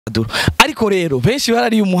ariko rero benshi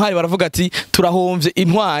barari umuhari baravuga ati turahomvye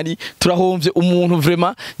intwari turahomvye umuntu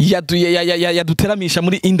vraiment yaduteramisha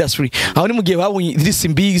muri industry aho ni mugihe babonye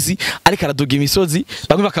Simbizi ariko araduga imisozi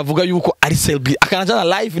bamwe bakavuga yuko ari SERBIE akanajana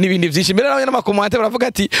live n'ibindi vyinshi mbere nawe n'amakomante baravuga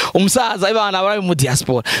ati umusaza ibana bari mu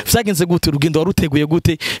diaspora vyagenze gute urugendo waruteguye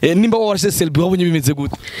gute nimba warase SERBIE wabonye bimeze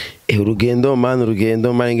gute urugendo man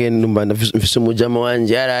ngene numva mfise umujama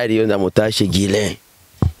wanje yarariyo ndamutashe Gile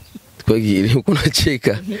twagire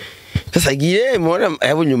kunacheka sasa Gile mbona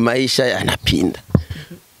yabonye maisha anapinda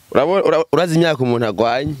urazi imyaka umuntu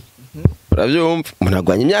agwanye uravyumva umuntu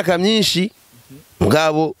agwanye imyaka myinshi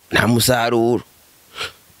mugabo nta musaruro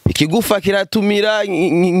ikigufa kiratumira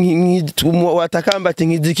watakamba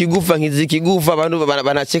nkizikigufa abantu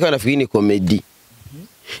banacheka banafikiri ni comedy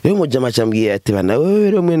Yo mujama cyambwiye ati bana wewe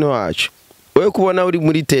rero mwene wacu wewe kubona uri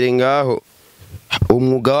muri tere ngaho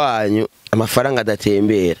umwuga wanyu amafaranga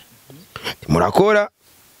adatembera murakora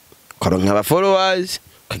karonka aba followers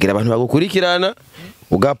kagira abantu bagukurikirana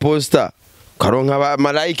ugaposta karonka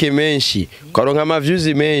ama like menshi karonka ama views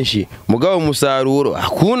menshi mugabo umusaruro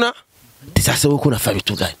hakuna sasa wewe kuna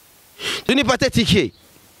fabitu gani tunipate tike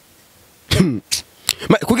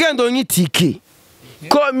kugira ndo nkitike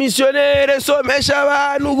komisionere somesha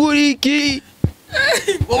abantu guriki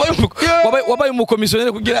wabaye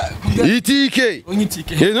umukomisiyonere kugira itike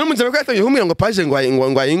no muzaba kwatanye humira ngo page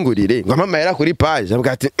ngo ayingurire ngo mama yera kuri page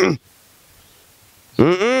avuga ati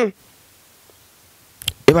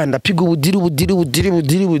eba ndapiga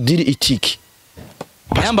ubudiri itike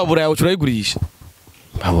yambabura yawe turayigurisha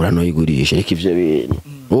babura no yigurisha ariko ivyo bintu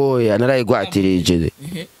oya narayigwatirije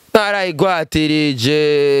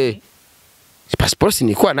passport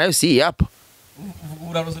ni kwa nayo si hapa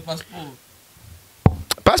uraroze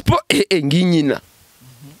passport nginyina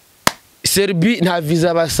SERBIE nta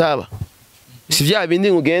visa basaba si vya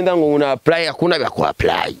bindi ngugenda ngo una apply akuna bya ku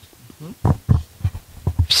apply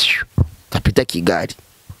tapita Kigali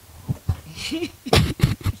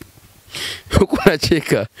ukuna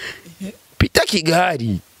cheka pita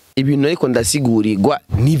Kigali ibintu ariko ndasigurirwa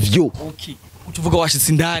nivyo okay uvuga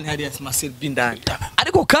washitse indani hari SERBIE ndani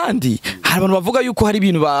ariko kandi hari abantu bavuga yuko hari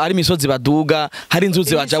ibintu ari imisozi baduga hari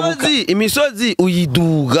inzuzi bajabuka imisozi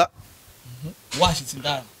uyiduga washitse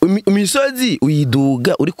indani imisozi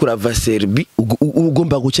uyiduga uri kurava SERBIE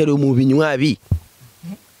ugomba gucari mu binywabi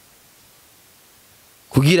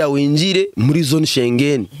kugira winjire muri zone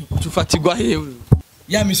Schengen ufatirwa hewe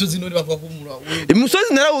ya misozi none bavuga ko umura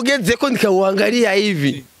imisozi narawugeze ko ndikawuangalia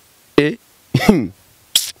hivi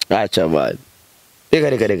acha bana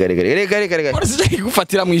Rega. Urasije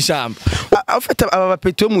kufatira mu ishamba. Afata aba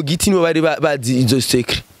bapeti mu giti nibo bari bazi izo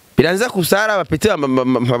secret. Biranza kusara abapeti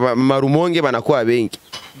marumonge banakuwa bengi.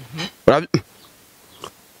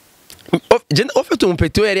 Ofete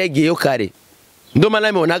umupeti yari yagiyeyo kare. Ndo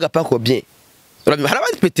mana meonaga pako bien. Hari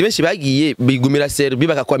abapeti benshi bagiye bigumira SERBIE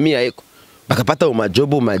bakakwamia eko. Bakapata mu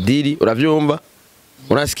majobo madiri, uravyumva?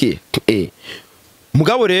 Unasikia?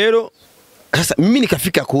 Mugabo rero sasa mimi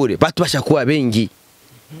nikafika kure batu bashakuwa bengi.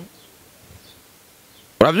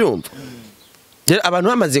 Uravyumva? Abantu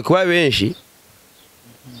bamaze kuba benshi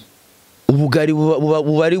ubugari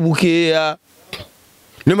bubari bukeya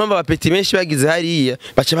niyo mpamvu abapeti benshi bagize hariya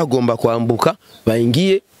baca bagomba kwambuka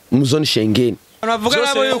bayingiye mu zone Schengen bavuga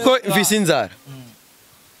nabo yuko mfise inzara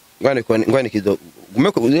ngwane kidogo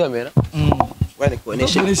gume ko uzihamera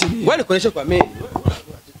ngwane koneshe kwa meri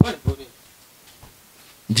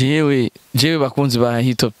jewe bakunzi ba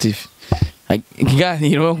Hitop TV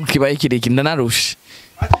ikiganiro kibaye kirekire ndanarusha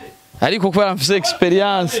ariko kubera mfise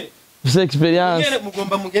experience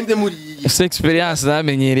mugomba mugende muri mfise experience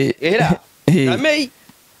namenyere amei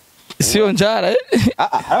sio njara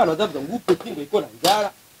haba nadavuga ngupe tingo ikora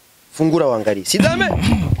njara fungura wangali sidame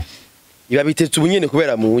iba bitetse ubunyene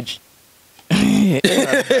kubera muji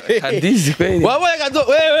hadizi kweli waboye gazo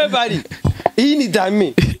wewe bari iyi ni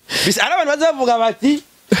dame bis arabantu bazavuga bati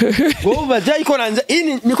ngo baje ikora njara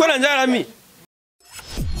ini nikora njara mi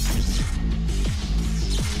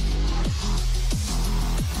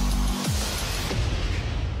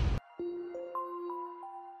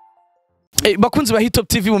bakunzi ba Hitop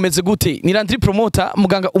TV mumeze gute ni Landry promoter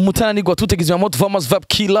muganga umutananirwa tutegezwa moto farmers vap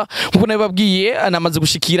killer nkuko nababwiye anamaze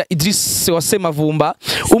gushikira Idris wa Semavumba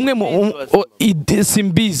umwe mu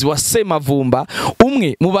Simbizi wa Semavumba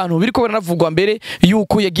umwe mu bantu biriko baranavugwa mbere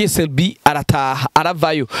yuko yagiye SERBIE arataha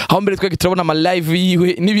aravayo aho mbere twege turabona ama live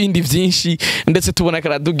yiwe nibindi vyinshi ndetse tubona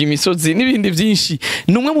karaduga imisozi nibindi vyinshi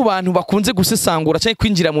numwe mu bantu bakunze gusesangura cyane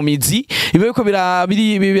kwinjira mu mizi ibe yuko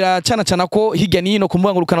biracana ko hirya nino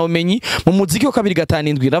kumbuga ngurukana bumenyi mu muziki wa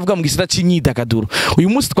 2 navuga mu gisata c'imyidagaduro uyu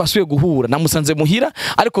munsi twasuye guhura namusanze muhira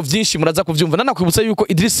ariko vyinshi muraza kuvyumva nanakwibutsa yuko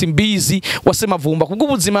Idris Simbizi wasemavumba kubwo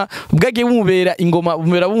ubuzima bwagiye bumubera ingoma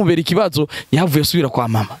bumubera ikibazo yavuye asubira kwa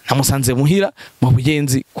mama namusanze muhira mu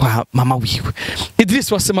buyenzi kwa mama wiwe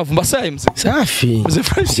Idris wasemavumba saimze safi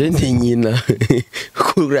jendi nyina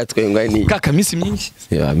kura twengwa ni kaka misi myinshi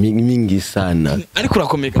mingi sana ariko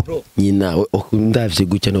urakomeka bro nyina ndavye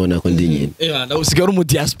gucya nabona ko ndi nyina usigaye uri mu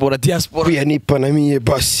diaspora kuyanipa na mie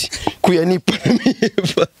basi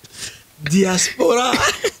diaspora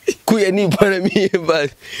kuyanipa na mie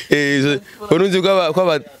basi urunzi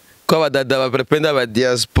kwa badada bapenda ba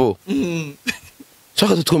diaspora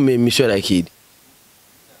soko tutume misho lakini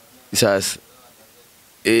sasa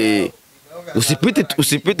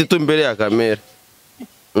usipite tu mbele ya kamera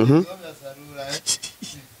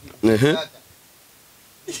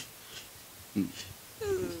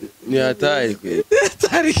ni hatari kweli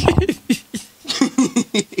hatari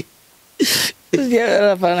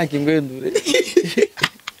ya pana kingwendure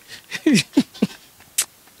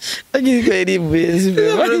lakini kweli bwezi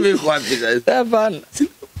bwana mekwapi sasa hapana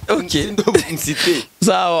okay ndo msite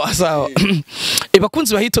sawa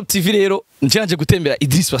bakunzi ba Top TV rero nje gutembera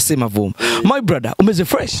Idris wasemavumba my brother umeze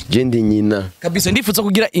fresh jendi nyina kabisa ndifuza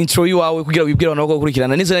kugira intro yiwawe kugira wibwira abantu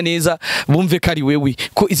gukurikirana neza bumve kari wewe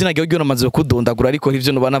ko izina ryawe namaze kudondagura ariko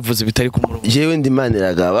ivyo no banavuze bitari ku murongo jewe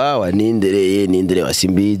ndimaniraga bawa nindere wa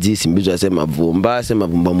Simbizi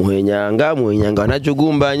wasemavumba muhenyanga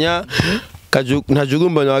ntajugumbanya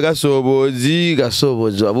ntajugumbanya wa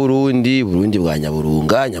gasobozi wa Burundi bwa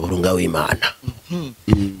Nyaburunga w'Imana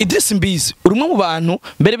Idris Simbizi urumwe mu bantu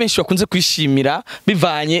mbere benshi bakunze kwishimira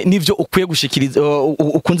bivanye n'ivyo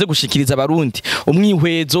ukunze gushikiriza abarundi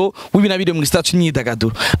umwihwezo w'ibinabire mu gisata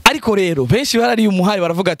c'imyidagaduro ariko rero benshi barari umuhari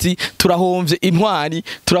baravuga ati turahomvye intwari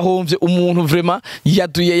turahomvye umuntu vraiment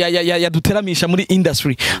yaduteramisha muri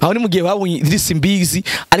industry aho ni mu gihe babonye Idris Simbizi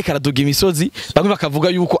ariko araduga imisozi bamwe bakavuga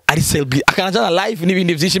yuko ari SERBIA akanajana live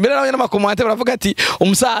n'ibindi vyinshi mbere nawe n'amakomante baravuga ati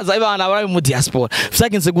umusaza ibana barabe mu diaspora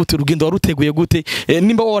vyagenze gute urugendo waruteguye gute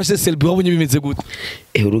nimba warase SERBIA wabonye bimeze gute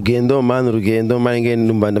urugendo manje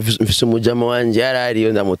ndumva mfise umujama wanje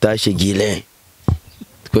yarariyo ndamutashe Gile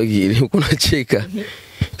twagire kunacheka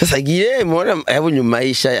sasa Gile mbona yabonye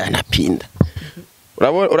maisha anapinda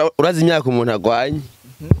urazi imyaka umuntu agwanye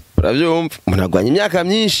uravyumva umuntu agwanye imyaka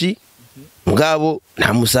myinshi mugabo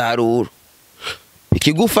nta musaruro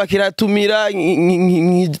ikigufa kiratumira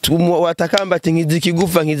watakamba ati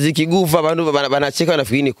nkizikigufa abantu banacheka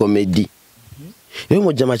banafikiri ni comedy Iyo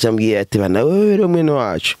mujama cyambwiye ati bana wewe rero mwene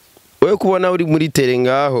wacu wewe kubona uri muri tere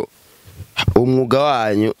ngaho umwuga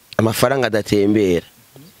wanyu amafaranga adatembera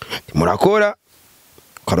murakora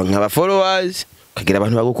karonka aba followers kagira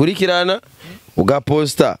abantu bagukurikirana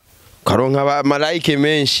ugaposta karonka ama like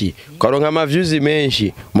menshi karonka ama views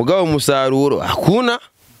menshi mugabo umusaruro hakuna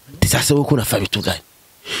sasa uko nafabituganye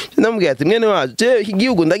ndamubwiye ati mwene wacu je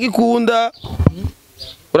igihugu ndagikunda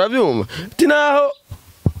uravyumva tinaho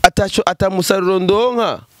atamusaruro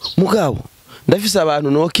ndonka mugabo ndafise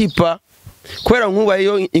abantu no kipa kwera nkuba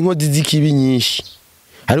iyo inkodi zikibi nyinshi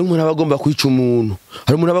hari umuntu abagomba kwica umuntu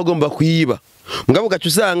hari umuntu abagomba kwiba mugabo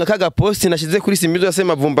gacusanga kaga post nashize kuri Simbizi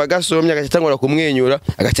wasemavumba gasomya agacitangura kumwenyura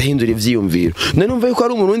agaca hindura ivyiyumviro nanumva yuko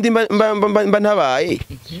ari umuntu ndi mba ntabaye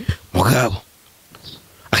mugabo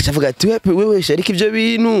akavuga ati wewe shariki ivyo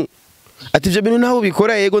bintu ati ivyo bintu naho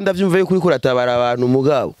bikora yego ndavyumva yuko uri kuratabara abantu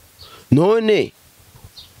mugabo none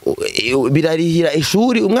birarihira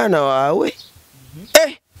ishuri umwana wawe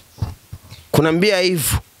kunambia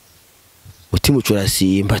hivyo utimucura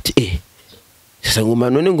simba ati sasa nguma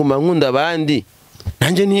none nguma nkunda abandi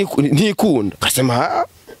nanje ntikunda kasema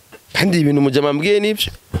kandi ibintu mujama mbwiye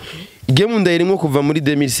nivyo game ndayirimo kuva muri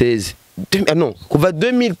 2016 no kuva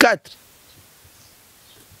 2004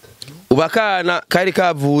 ubakana kari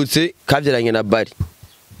kavutse kavyeranye na bari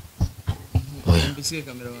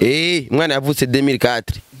mwana yavutse 2004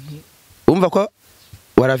 umva ko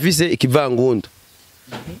warafise ikivangundo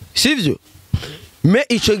sivyo me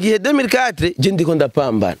ico gihe 2004 je ndiko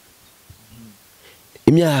ndapambana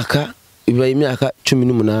imyaka ibaye imyaka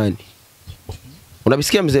 18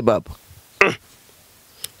 unabisikia mzee baba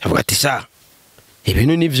avuga ati sa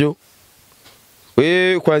ibintu nivyo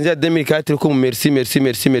we kwanzia 2004 ko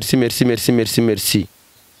merci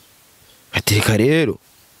atirika rero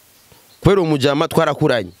kwero umujama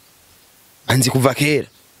twarakuranye anzi kuva kera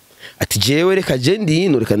ati jewe reka je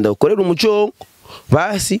ndino reka ndakorera umuco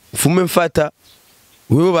basi mfume mfata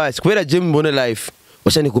wewe basi kwera je mbone life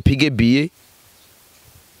wacha nikupige bie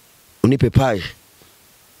unipe page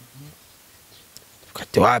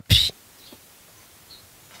kati wapi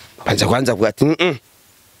kwanza kugati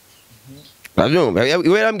uravyumva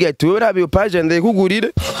iwe yarambwiye ati wewe rabiyo page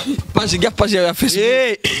ndayikugurire page ya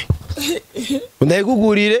Facebook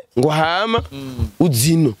ndayikugurire ngo hama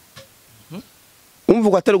uzino umva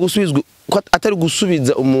ko atari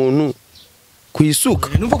gusubiza umuntu kwisuka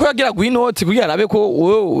numva ko yagira guinoti kugira arabe ko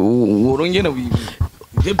wowe urongene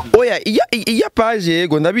oya iya page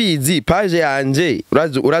yego ndabizi page yanje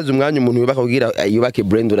urazi umwanya umuntu yubaka kugira yubake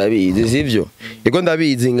brand urabizi sivyo yego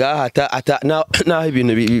ndabizi ngaha ata naho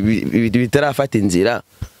ibintu bitarafata inzira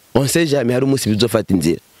on sait jamais hari umunsi bizofata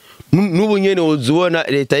inzira nubu nyene uzubona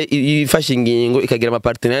leta ifashe ingingo ikagira ama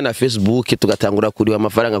partenaire na Facebook tugatangura kuri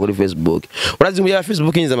amafaranga kuri Facebook urazi mu ya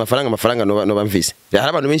Facebook inyiza amafaranga no bamvise hari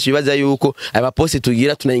abantu benshi bibaza yuko aba post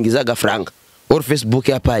tugira tunayingiza agafaranga or Facebook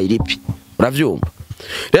yapa iripi uravyumva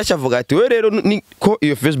rero chavuga ati we rero ko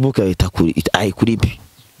iyo Facebook ayita kuri ipi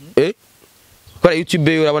kwa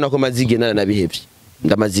YouTube urabona ko mazigena nabihevye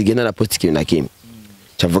ndamazigena na post kintu nakimwe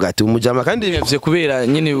chavuga ati umujama kandi bivye kubera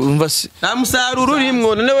nyine umva nta musaruro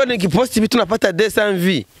urimwo none igipost bitu napata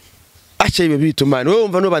 200 acha ibe bitumana wewe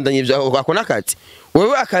umva no bandanye ivyo akona kati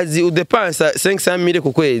wewe akazi udepansa 500,000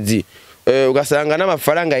 ku kwezi ugasanga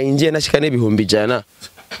n'amafaranga yinjiye nashika n'ibihumbi jana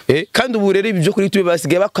kandi ubu rero ibyo kuri YouTube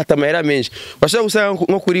basigaye bakata amahera menshi bashaka gusanga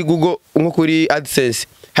nko kuri Google nko kuri AdSense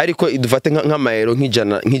hariko idufate nk'amahero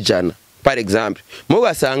nk'ijana par exemple mu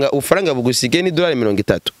ugasanga ufaranga bugusige ni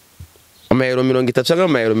 $30 amahero 30 cyangwa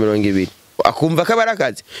amahero 20 akumva ko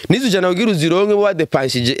barakazi nizo jana ugira uzironke wa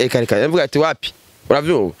depanshije ekareka yavuga ati wapi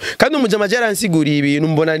uravyumva kandi umujama jaransiguriye ibintu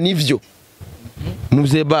mbona nivyo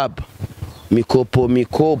muze baba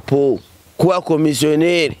mikopo kwa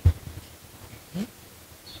commissionnaire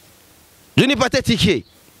Juni patetike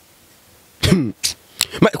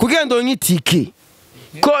kugira ndo nkitike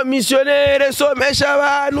commissionnaire somesha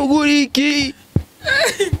abantu guriki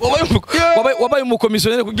wabaye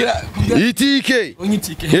umukomisiyoneri kugira itike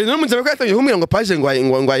no munzama kwatanye humira ngo page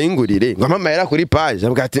ngo ayingurire ngo amamahera kuri page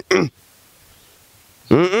avuga ati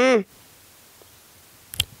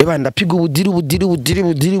eba ndapiga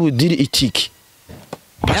ubudiri itike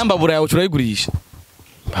yambabura yawe turayigurisha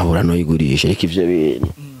babura no yigurisha ariko ivyo bintu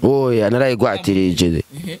oya narayigwatirije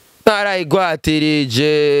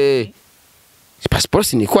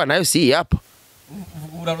passport ni kwa nayo si hapa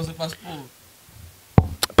uraroze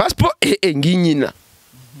passport nginyina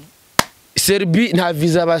SERBIE nta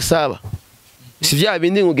visa basaba si vya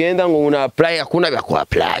bindi ngugenda ngo una apply akuna bya ku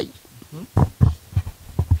apply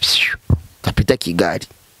kapita Kigali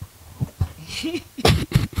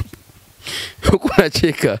ukuna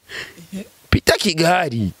cheka pita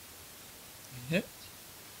Kigali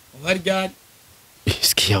Uharigari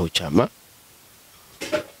sikia uchama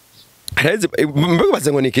hareze mbego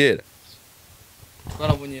bazango nikera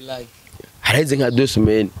twarabonye live hareze nka 2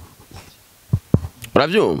 semaines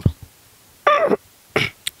uravyumva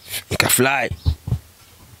ka fly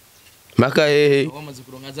maka wamaze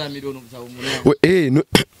kuronka za miliyoni za umunani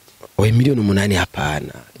we miliyoni 8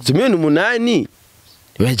 hapana zo miliyoni 8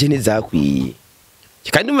 baje nizakwiye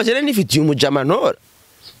kandi umajene nifitiye umujama ntora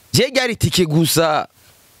je gari tike gusa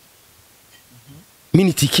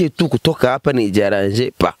mini tike tu kutoka hapa ni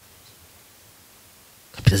jaranje pa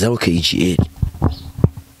kapita zao KGL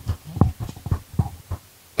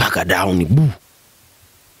paka down bu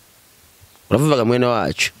uravuga mwene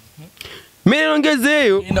wacu mene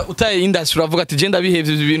nongezeyo utaye industry uravuga ati je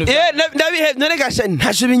ndabihevye ibintu ndabihevye none gasha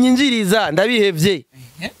ntasho binyinjiriza ndabihevye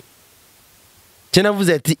je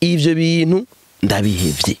navuze ati ivyo bintu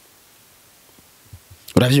ndabihevye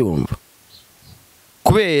uravyumva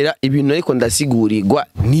kubera ibintu ariko ndasigurirwa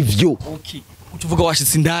nivyo utuvuga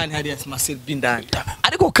washitse indani hari SERBIE indani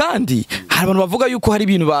ariko kandi hari abantu bavuga yuko hari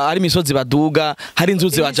ibintu hari imisozi baduga hari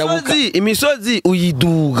inzuzi bajabuka imisozi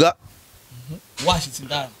uyiduga washitse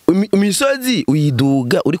indani imisozi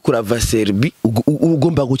uyiduga uri kurava SERBIE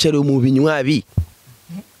ugomba gucyareyo mu binywabi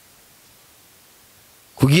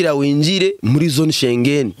kugira winjire muri zone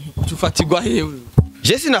Schengen ufatirwa hewe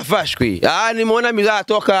je sinafashwe nimeona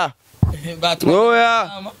mizatoka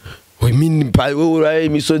oya we mini ura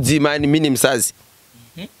imisozi mani mini msazi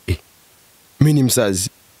mini msazi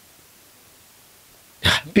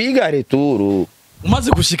piga returu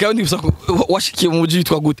umaze gushika ndi washikiye mu muji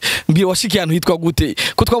hitwa gute mbire washikiye ahantu hitwa gute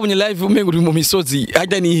ko twabonye live umengo uri mu misozi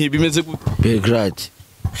hajya nihe bimeze gute Belgrade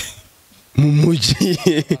mu muji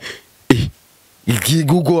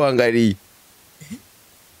igigugo angari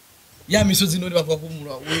ya misozi none bavuga ko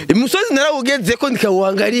umura imisozi narawugeze ko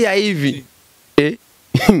ndikawuangalia hivi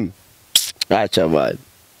acha bana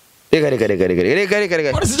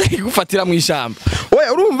rega urasije kugufatira mu ishamba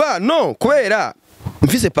oya urumva no kubera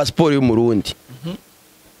mfise passport yo mu Burundi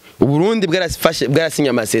Uburundi bwarasinya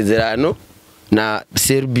amasezerano na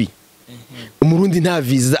SERBIE umurundi nta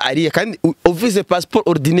visa ariya kandi ufise passport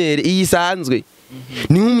ordinaire iyisanzwe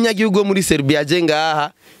ni nk'umunyagihugu wo muri Serbia aje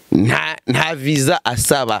ngaha nta visa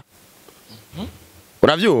asaba.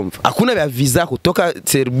 Unavyumva? Hakuna vya visa kutoka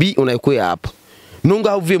Serbia unaikuya hapa.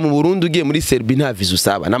 Nunga uvuye mu Burundi ugiye muri Serbia nta visa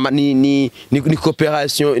usaba. Ni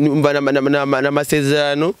coopération na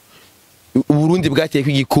masezerano Uburundi bwateye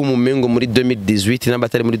kw'igikumu mengo muri 2018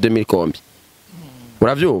 n'abatari muri 2010.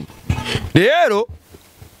 Unavyumva? Rero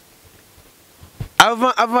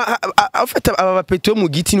afata abapeti mu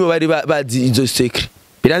giti nibo bari bazi izo secret.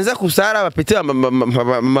 Biranza kusara abapeti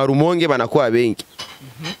marumonge banakuwa bengi.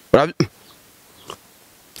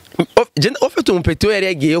 Ofete umupeti we yari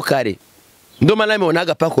yagiyeyo kare. Ndo mana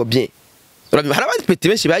naga pako bien. Hari abapeti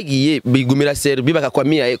benshi bagiye bigumira Serbia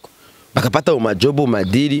bakakwamia eko. Bakapata mu majobo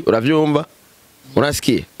madiri, uravyumva?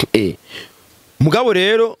 Unasikia? Mugabo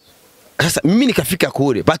rero sasa mimi nikafika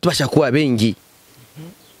kure, batu bashakuwa bengi.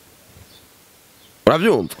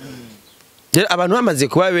 Uravyumva? Je abantu bamaze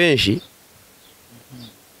kuba benshi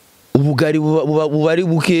ubugari bubari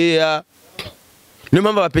bukeya. Niyo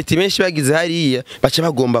mpamvu abapeti benshi bagize hariya baca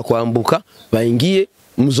bagomba kwambuka baingiye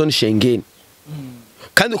mu zone Schengen.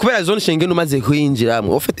 Kandi kubera zone Schengen umaze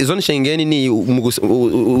kuyinjiramwe, ofite zone Schengen ni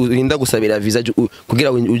urinda gusabira visa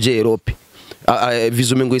kugira uje Europe.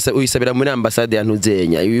 Visa umengo uyisabira muri ambassade ya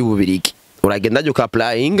Ntuzenya y'Ububirigi. Uragenda je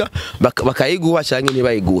applyinga bakayiguha canke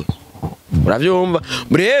ntibayiguhe. Uravyumva?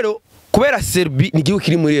 Rero kubera Serbia ni gihugu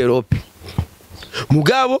kiri muri Europe.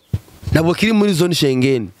 Mugabo nabo kiri muri zone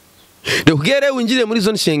Schengen. Rero kugere winjire muri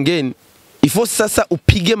zone Schengen, ifo sasa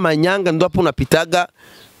upige manyanga ndo hapo unapitaga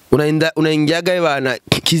unaingiaga bana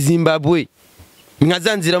Kizimbabwe.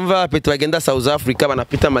 Nkazanzira mva pete bagenda South Africa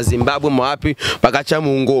banapita mazimbabwe mu hapi bagaca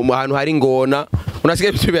mu ngo ahantu hari ngona.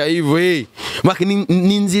 Unasikia bitu bya hivyo maki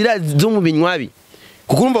ni nzira zo mu binywabi.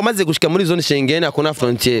 Kuko urumva umaze gushika muri zone Schengen akona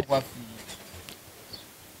frontière.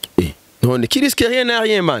 None ki risque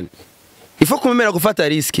rien man. Il faut kumemera gufata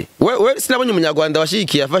risque. We sinabonye umunyarwanda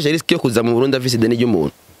washikiye afashe risque yo kuza mu Burundi afise deni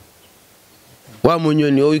ry'umuntu. Wa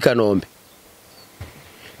munyoni wo Kanombe.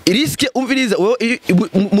 Risque umviriza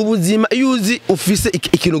mu buzima iyo uzi ufise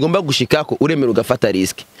ikintu ugomba gushikako uremera ugafata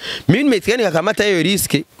risque. Mimi metikani kakamata iyo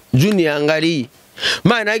risque junior angari.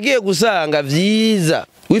 Mana agiye gusanga vyiza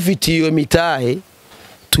wifitiye mitahe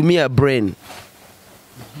tumia brain.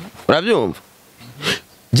 Uravyumva?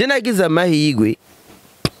 Je nagize amahigwe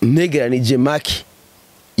negeranije maki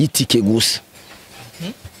yitike gusa.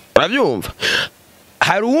 Uravyumva?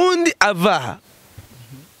 Hari undi avaha.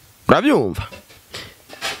 Uravyumva?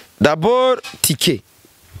 D'abord ticket.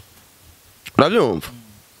 Uravyumva?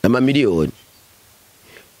 Ama miliyoni.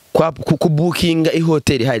 Kwa kubukinga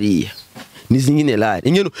ihoteli hariya. Nizingine lari.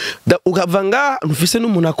 Ingeno ukavanga ntufise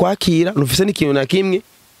n'umuntu akwakira, ntufise n'ikintu na kimwe.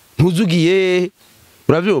 Ntuzugiye.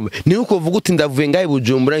 Uravyumva? Ni uko uvuga uti ndavuye ngaye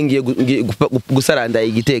Bujumbura ngiye gusaranda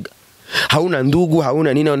Igitega. Hauna ndugu,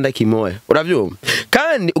 hauna nina onda kimoya. Uravyumva?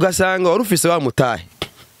 Kandi ugasanga warufise wa mutahe.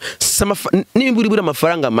 Nimburi buri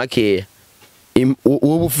amafaranga makeya.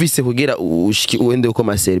 Uwo ufise kugira ushiki uende uko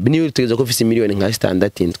maserbe. Niyo utegeza ko ufise miliyoni nka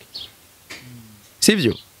standard indwi.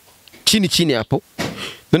 Sivyo? Chini hapo.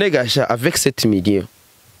 None gasha avec 7 millions.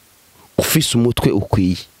 Ufise umutwe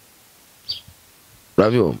ukwiye.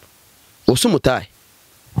 Uravyumva? Uso mutahe.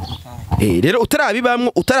 Rero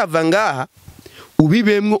utarabibamwo utaravanga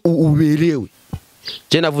ubibemwo uberewe.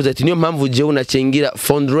 Je navuze ati niyo mpamvu je unacengira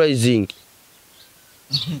fundraising.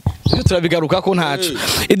 Turabigaruka ko ntacu.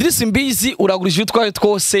 Idris Mbizi uragurisha utwaye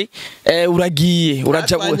twose uragiye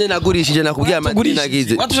uraja banje nagurishije nakubwiye amati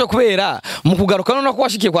nagize. Watuje kubera mu kugaruka none ko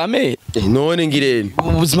washikiye kwa mere. None ngirene.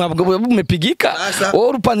 Ubuzima bwo bumepigika.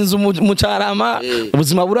 Urupanze umucarama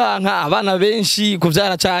ubuzima buranka abana benshi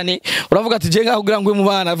kuvyara cyane. Uravuga ati je ngaho ngo mu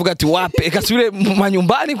bana avuga ati wape kasubire mu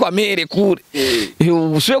manyumbani kwa mere kure.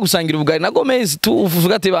 Usuye gusangira ubugari na Gomez tu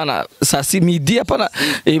uvuga ati bana sasi midi apana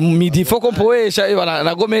midi foko poesha bana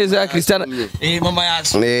na Gomez ya Cristiano mama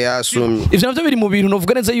yasumye. Ivyo navyo biri mu bintu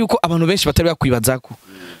novuga neza yuko abantu benshi batari bakwibazako.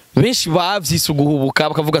 Benshi bavyise uguhubuka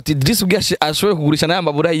bakavuga ati Idris ugashe ashoboye kugurisha na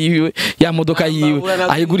yambabura yiwe ya modoka yiwe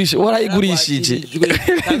ayigurisha warayigurishije.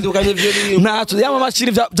 Nato yama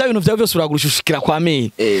mashiri bya bintu bya byose uragurisha ushikira kwa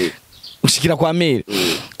mere. Ushikira kwa mere.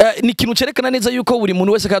 Ni kintu cerekana neza yuko buri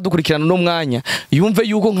muntu wese kadukurikirana no mwanya yumve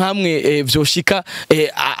yuko nkamwe vyoshika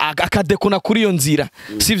akadekona kuri iyo nzira.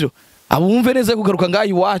 Sivyo? Abumve neza kugaruka ngayi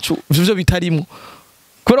iwacu byo bitarimo.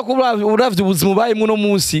 Kubera ko uravye ubuzima bayimwe no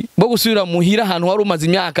munsi bwo gusubira muhira ahantu wari umaze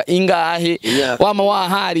imyaka ingahe wama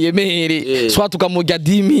wahariye mere swatu kamujya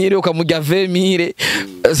 10000 ukamujya 20000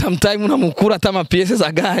 sometime unamukura atama pièces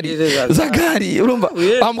za gari urumva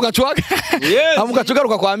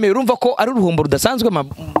amugacugaruka kwa mere urumva ko ari uruhombo rudasanzwe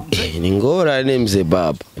bimeze ni ngorane mze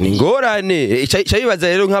baba ni ngorane cyabibaza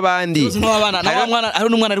rero nk'abandi n'abana hari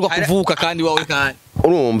n'umwana ariko kuvuka kandi wawe kandi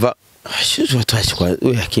urumva Shusho twashikwa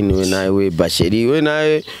we yakiniwe nawe we basheri we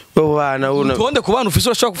nawe bo bana una Tonde kubana ufise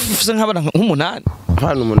urashaka kufise nk'abana nk'umunani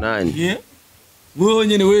abana 8 wewe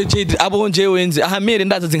nyene we Jade abonje wenze ahamere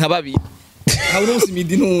ndazazi nka babiri aho umunsi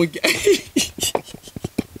midi ntuge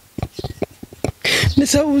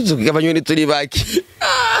Nisabuzo abanyoni turi baki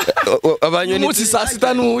abanyoni umunsi saa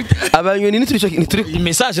sita ntuge abanyoni nituri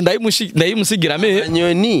message ndayimusigira me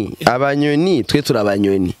abanyoni twe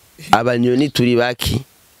turabanyoni abanyoni turi baki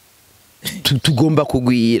tugomba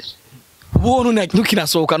kugwira ubwo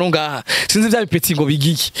ntukinasohoka no ngaha sinzi bya bipeti ngo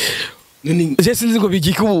bigiki je sinzi ngo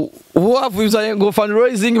bigiki ubu wavuye ngo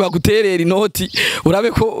fundraising baguterera inoti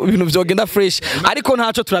urabe ko ibintu vyogenda fresh ariko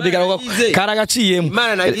ntaco turabigara karagaciyemo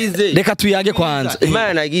reka tuyange kwanza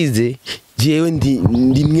Imana nagize jewe ndi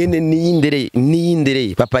mwene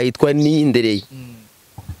niyindereye papa yitwa niyindereye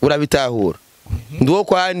urabitahura ndiwo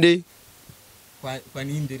kwande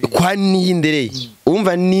kwa niyindereye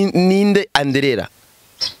umva ninde anderera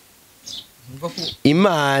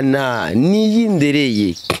Imana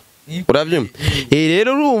niyindereye uravyumva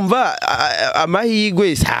rero urumva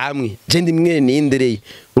amahigwe samwe je ndi mwene niyindereye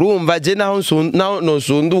urumva je naho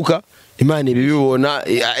nosunduka Imana ibibibona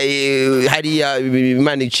hariya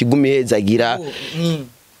Imana ikigumi hezagira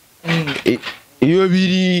iyo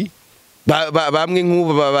biri bamwe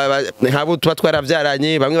nk'ubu nk'abo tuba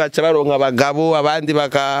twaravyaranye bamwe baca baronka abagabo abandi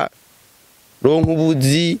baka ronka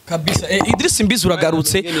ubuzi kabisa Idris Simbizi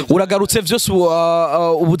uragarutse vyose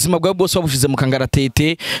ubuzima bwawe bwose wabushize mu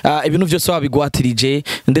kangaratete ibintu vyose wabigwatirije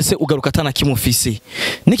ndetse ugaruka atana kimufise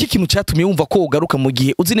niki kintu cyatumye wumva ko ugaruka mu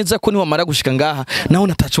gihe uzi neza ko ni wamara gushika ngaha naho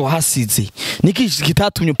nataco wahasize niki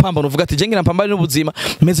kitatumye upamba uvuga ati je ngira mpambane n'ubuzima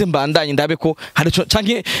meze mbandanye ndabe ko hari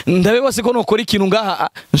canke ndabe wose ko nokora ikintu ngaha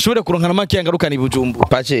nshobore kuronka namaki yangarukana ibujumbu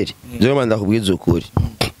paceri je manda kubwiza ukuri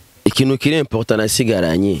ikintu kiri important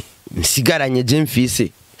nsigaranye je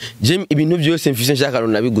mfise je ibintu byose mfise nshaka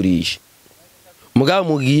nabigurisha mugabo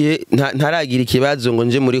mugiye ntaragira ikibazo ngo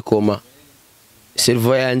nje muri koma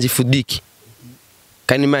servo yanje fudiki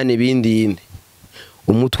kandi Imana ibindi yinde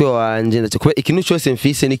umutwe wanje ndace kuba ikintu cyose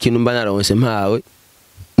mfise n'ikintu mba naronse mpawe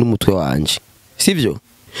n'umutwe wanje sivyo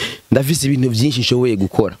ndafise ibintu byinshi nshoboye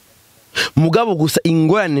gukora mugabo gusa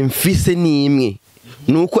ingorane mfise ni imwe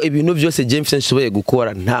nuko ibintu byose je mfise nshoboye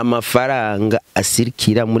gukora nta mafaranga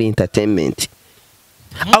asirikira muri entertainment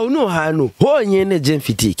aho no hantu honyene je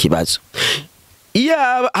mfitiye ikibazo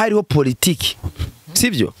iyaba hariho politiki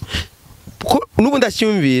sivyo nubu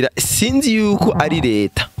ndacyumvira sinzi yuko ari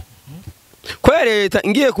leta ko leta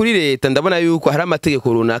ngiye kuri leta ndabona yuko hari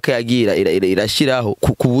amategeko runaka yagira irashiraho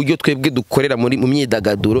ku buryo twebwe dukorera mu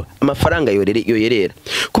myidagaduro amafaranga yoyerera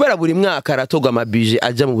kubera buri mwaka aratogwa amabije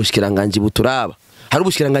aja mu bushikiranganje buturaba hari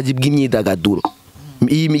ubushikiranganje bw'imyidagaduro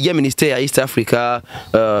iyi mijya ministère ya East Africa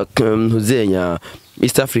ntuzenya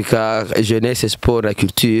East Africa jeunesse sport la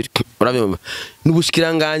culture urabyo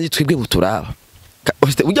n'ubushikiranganje twebwe buturaba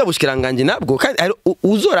ujya bushikiranganje nabwo kandi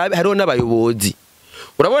uzorabe hariho n'abayobozi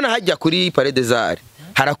urabona hajya kuri Palais des Arts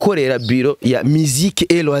harakorera biro ya musique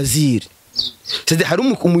et loisirs c'est hari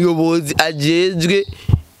umuyobozi ajejwe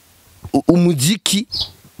umuziki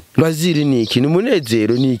loisirs niki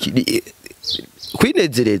n'umunezero niki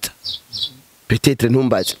kwinezereza peut-être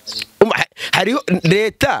ntumbaze hariho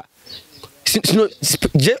leta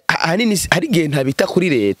hari gihe ntabita kuri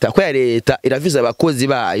leta ko ya leta iraviza abakozi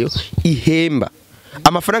bayo ihemba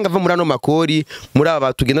amafaranga ava muri ano makori muri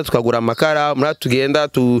aba tugenda tukagura amakara muri tugenda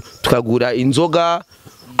tukagura inzoga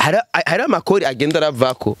hari amakori agenda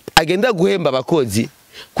aravako agenda guhemba abakozi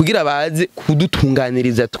kugira baze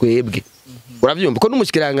kudutunganiriza twebwe uravyumva ko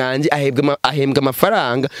n'umushikiranganje ahembwa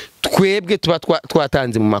amafaranga twebwe tuba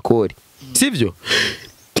twatanze mu makori sivyo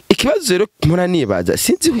ikibazo rero mpora nibaza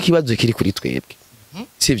sinzi ko ikibazo kiri kuri twebwe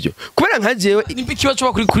sivyo kubera nka jewe nimba ikibazo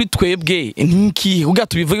cyo kuri twebwe niki uga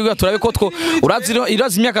tubivuge uga turabe ko two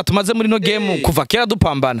irazi imyaka tumaze muri no game kuva kera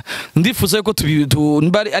dupambana ndifuza ko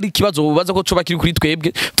nimba ari ikibazo ubaza ko coba kiri kuri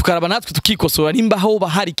twebwe tukaraba natwe tukikosora nimba aho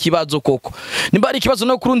bahari ikibazo koko nimba ari ikibazo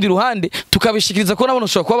no kurundi ruhande tukabishikiriza ko nabone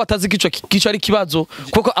ushobora kuba batazi kico ari ikibazo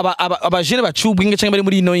koko abajene bacubwinge cyangwa bari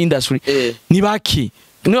muri ino industry ni baki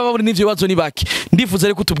niba baburi n'ivyo bibazo ni baki ndifuza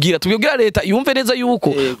rero tubwira leta yumve neza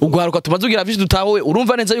yuko ugwaruka tumaze ugira vyinshi dutawe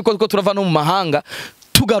urumva neza yuko ko turava no mu mahanga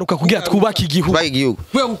tugaruka kugira twubaka igihugu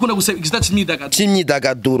we gukunda gusaba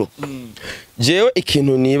imyidagaduro jewe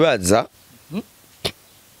ikintu nibaza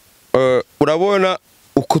urabona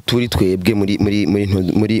uko turi twebwe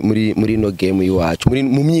muri no game iwacu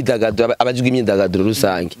mu myidagaduro abajwe imyidagaduro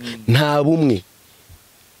rusange nta bumwe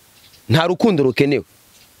nta rukundo rukenewe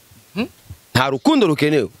nta rukundo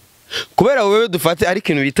rukenewe kubera wewe dufate ari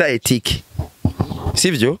ikintu bita ethique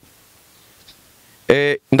sivyo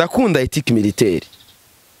ndakunda ethique militaire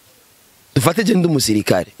dufate je ndi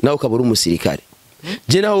umusirikare nawe ukabura umusirikare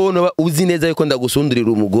je naho wona uzi neza yuko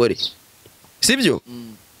ndagusundurira umugore sivyo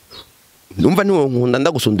numva niwo nkunda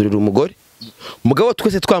ndagusundurira umugore mugabo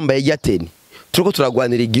twese twambaye yateni turiko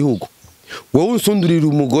turagwanira igihugu wowe unsundurira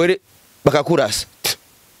umugore bakakurasa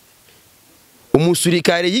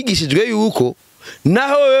umusirikare yigishijwe yuko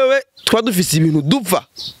naho wewe twa dufise ibintu dupfa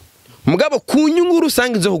mugabo kunyungu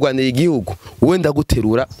rusange zo kugwanira igihugu wowe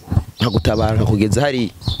ndaguterura nkagutabara kugeza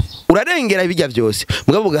hari urarengera bijya byose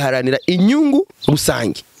mugabo ugaharanira inyungu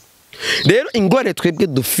rusange rero ingore twebwe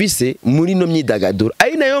dufise muri no myidagaduro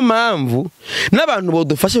ari nayo mpamvu n'abantu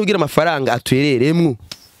bodufashe kugira amafaranga atwereremwo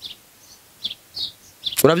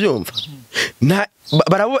uravyumva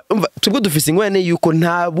twebwe dufise ingorane yuko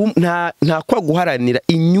nta kwa guharanira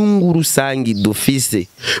inyungu rusangi dufise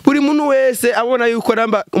buri muntu wese abona yuko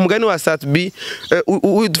namba umugani wa SERBIE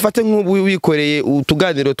dufate nk'ubu wikoreye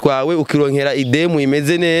utuganiro twawe ukironkera idemu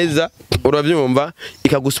imeze neza uravyumva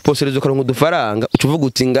ikagusponsoreza ukaronka udufaranga ucuvuga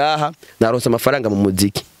uti ngaha naronse amafaranga mu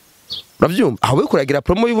muziki uravyumva aho wikuragira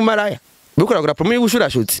promo y'ubumaraya wikuragira promo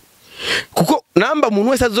y'ubushurashutsi kuko namba umuntu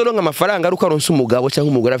wese azoronka amafaranga ari uko aronse umugabo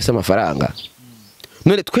cyangwa umugore afise amafaranga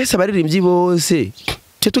none twese abaririmbyi bose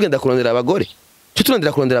cyo tugenda kurondera abagore cyo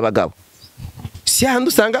turondera kurondera abagabo si handi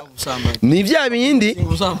usanga ni vya bindi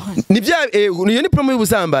ni vya niyo ni promo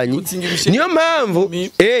y'ubusambanyi niyo mpamvu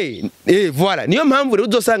voilà niyo mpamvu rero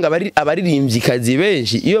uzosanga abaririmbyi kazi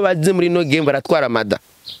benshi iyo baze muri no game baratwara mada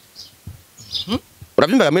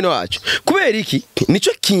uravyumva kamene wacu kubera iki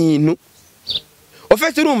nico kintu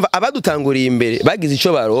ofete urumva abadutanguriye imbere bagize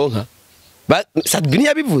ico baronka SERBIE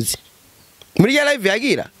yabivuze muri ya live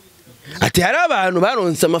yagira ati hari abantu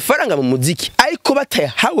baronse amafaranga mu muziki ariko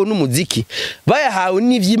batayahawe n'umuziki bayahawe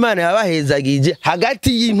n'ivy'Imana yabahezagije hagati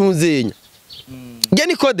y'intuzenya je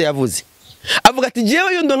ni code yavuze avuga ati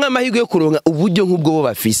jewe yo ndonka amahirwe yo kuronka uburyo nk'ubwo bo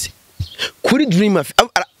bafise kuri dream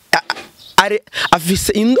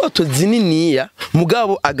afise indoto zininiya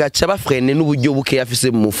mugabo agaca bafrene n'uburyo buke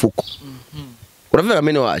yafise mu mufuko uravuga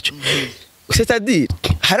kamene wacu c'est-à-dire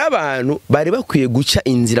hari abantu bari bakwiye guca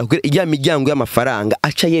inzira kugira ijya miryango y'amafaranga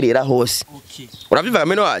aca yerera hose urabiva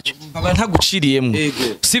kamene wacu ntaguciriyemwo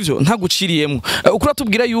sivyo ntaguciriyemwo ukura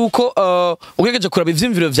tubwira yuko ugegeje kuraba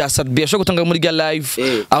ivyimviro vya SERBIE ashobora gutanga muri ga live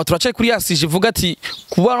aho turacaye kuri yasije ivuga ati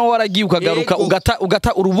kubana waragiye ukagaruka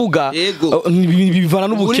ugata urubuga bivana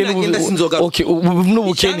n'ubukene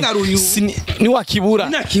n'ubukene ni wakibura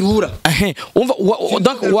umva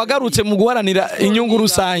wagarutse mu guharanira inyungu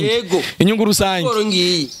rusange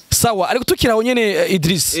sawa ariko tukiraho nyene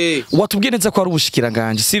Idris watubwiye neza ko ari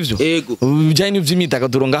ubushikiranganje sivyo bijanye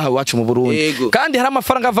n'ivy'imyidagaduro ngaha wacu mu Burundi kandi hari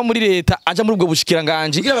amafaranga ava muri leta aja muri ubwo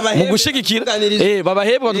bushikiranganje mu gushigikira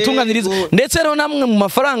babahebwa badutunganiriza ndetse rero namwe mu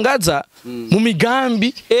mafaranga aza mu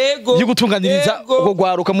migambi yo gutunganiriza uko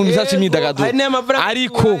gwaruka mu mizaci imyidagaduro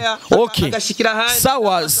ariko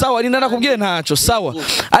sawa ari narakubwiye ntaco sawa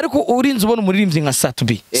ariko urinze ubona umuririmbyi nka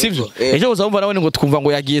SERBIE sivyo ejo uzabumva nawe ngo twumva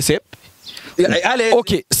ngo yagiye se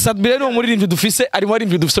SERBIE no muri rimwe dufise ari muri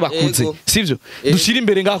rimwe dufise bakuze sivyo dushira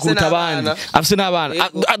imbere ngaha kuruta abandi afise n'abana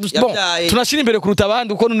bon tunashira imbere kuruta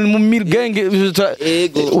abandi uko mu mirgenge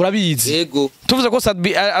urabizi tuvuze ko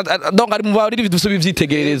SERBIE donc ari mu bari rimwe dufise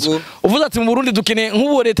bivyitegererezo uvuze ati mu Burundi dukene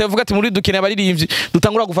nk'ubu leta yavuga ati muri dukene abari rimwe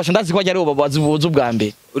dutangura gufasha ndazi ko ari bo babazi ubwa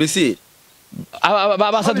mbere urisi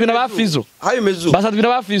SERBIE n'abafizo SERBIE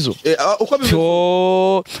n'abafizo uko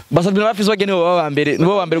SERBIE n'abafizo bagene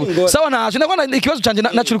nibo bambere sawa naje ndakona ikibazo canje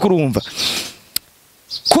nacu uri kurumva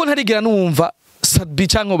ko ntarigira numva SERBIE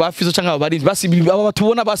cyangwa bafizo cyangwa bari basi abo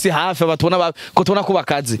batubona basi hafi batubona ko tubona ko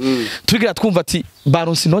bakaze turigira twumva ati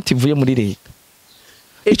baronse inoti ivuye muri leta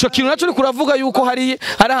ico kintu naco uri kuravuga yuko hari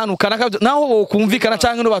ahantu kanaka naho bokumvikana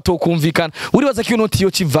canke no batokumvikana uribaza ko inoti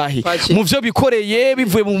yo kivahi mu vyo bikoreye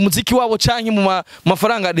bivuye mu muziki wabo canke mu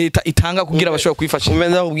mafaranga leta itanga kugira bashobora kwifasha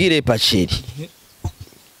umenya ubwire paceri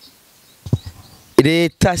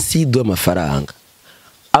leta sido amafaranga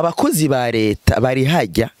abakozi ba leta bari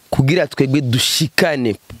hajya kugira twebwe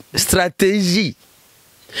dushikane strategy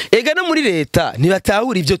ega no muri leta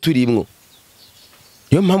ntibatahura ivyo turimwo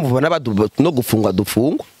yo mpamvu ubona no gufungwa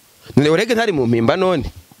dufungwa urege ntari mu mpimba none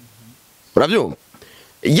uravyumva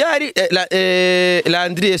yari la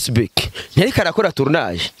Andries Beck ntari karakora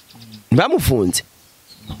tournage bamufunze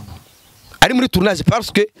ari muri tournage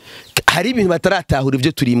parce que hari ibintu bataratahura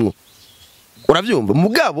ivyo turimwo uravyumva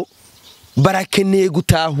mugabo barakeneye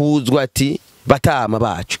gutahuzwa ati batama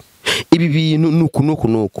bacu ibi bintu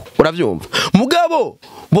nuku uravyumva mugabo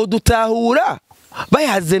bo dutahura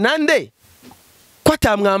bayaze nande ko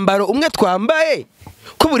atamwambaro umwe twambaye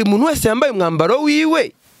ko buri muntu wese yambaye umwambaro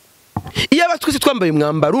wiwe iyo twese twambaye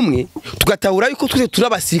umwambaro umwe tugatahura yuko twese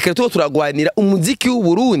turabasirikare tuko turagwanira umuziki w'u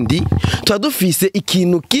Burundi dufise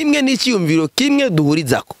ikintu kimwe n'ikiyumviro kimwe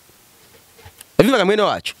duhurizako bivuga mwene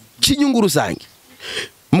wacu kinyungu rusange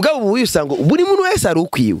mugabo ubu usanga buri muntu wese ari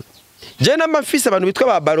ukwiwe je n'amafise abantu bitwa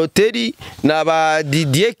ba Baroteri n'aba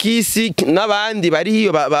Didier Kisi n'abandi bari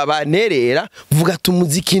hiyo banerera vuga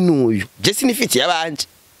tumuziki n'uyu je sinifitiye abanje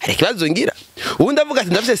hari kibazo ngira ubundi avuga ati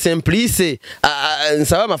ndafise Simplice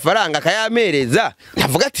nsaba amafaranga akayamereza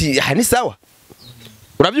navuga ati hani sawa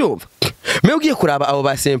urabyumva me ugiye kuraba abo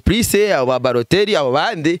ba Simplice abo ba Baroteri abo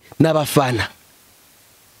bande n'abafana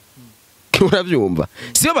urabyumva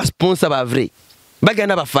siyo ba sponsor ba vrai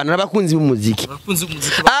bagana abafana n'abakunzi b'umuziki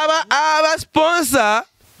aba sponsor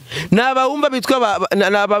n'abumva bitwa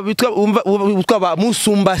ba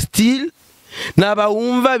Musumba Style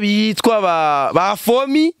n'abumva bitwa ba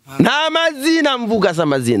Fomi nta mazina mvuga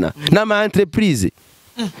samazina n'ama entreprise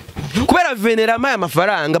kubera venera maya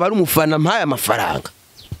amafaranga bari umufana mpaya amafaranga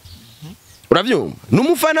uravyumva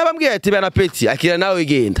n'umufana bambwiye ati bana peti akira nawe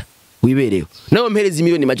genda wibereho nawe mpereza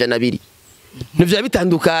miliyoni 200 nivyo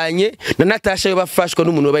bitandukanye na Natasha yo bafashwa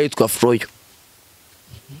n'umuntu bayitwa Froyo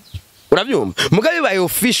uravyumva mugabe baye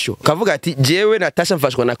official kavuga ati jewe Natasha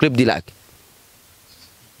mfashwa na Club Dilac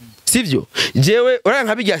sivyo jewe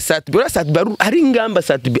uranka bijya SERBIA ari ingamba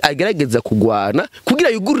SERBIA agerageza kugwana kugira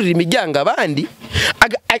yugurira imiryango abandi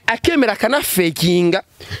akemera kana fakinga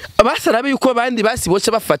basarabe yuko abandi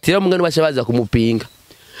basiboce bafatira umwana bacha baza kumupinga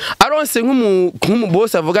aronse nk'umu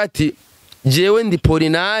boss avuga ati jewe ndi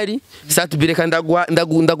Polinari SERBIA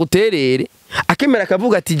ndagunda guterere akemera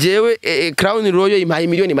akavuga ati jewe Crown Royal impaye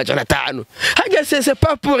miliyoni 500 hajya c'est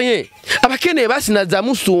pas pour rien abakeneye basinaza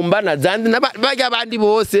Musumba na zandi n'abajya abandi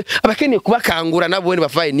bose abakeneye kubakangura nabone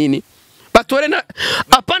bafaye nini batore na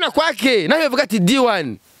apana kwake nawe vuga ati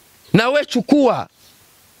D1 nawe chukua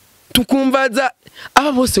tukumvaza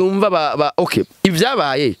aba bose umva okay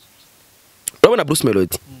ivyabaye urabona Bruce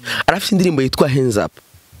Melody arafite indirimbo yitwa Hands Up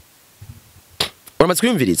uramaze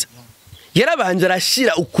kwiyumviriza yarabanje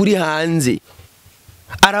arashira ukuri hanze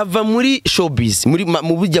arava muri showbiz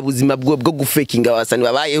mu bijya buzima bwo gufakinga abasani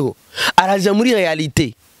babayeho araja muri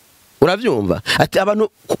reality uravyumva ati abantu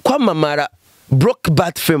kwamamara broke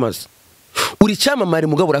but famous uri cyamamare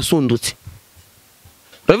mugabo urasundutse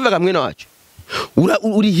urabivuga mwene wacu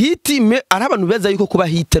uri hiti me ari abantu beza yuko kuba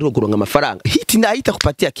hiti ari kuronka amafaranga hiti ndahita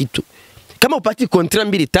kupatia kitu kama upati kontra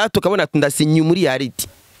 2-3 kabona tundasinyi muri reality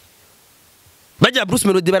bajya Bruce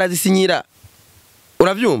Melody barazisinyira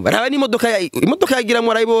uravyumva raba ni imodoka yagira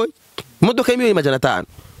mu rayiboy imodoka y'imiliyoni 500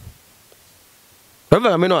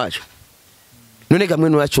 uravuga mwene wacu none ga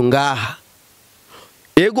mwene wacu ngaha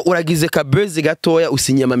ego uragize kabezi gatoya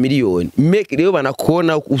usinya amamiliyoni make rero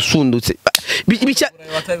banakona usundutse bica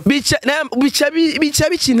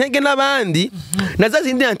intege n'abandi naza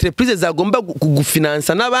zindi entreprise zagomba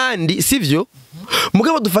kugufinansa n'abandi sivyo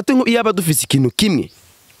mugabo dufate nko iyaba dufise ikintu kimwe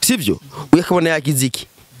sivyo uyakabona yakiziki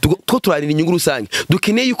two turanira inyungu rusange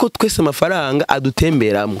dukeneye yuko twese amafaranga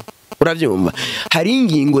adutemberamo uravyumva hari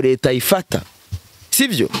ingingo leta ifata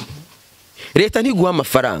sivyo leta ntiguha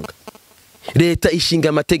amafaranga leta ishinga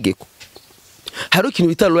amategeko hari ikintu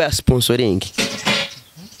bita lawyer sponsoring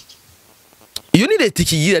iyo ni leta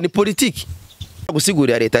ikigira ni politiki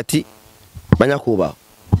gusigurira leta ati banyakubaho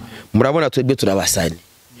murabona twebwe turabasani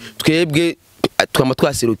twebwe twama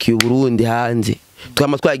twasirukiye Burundi hanze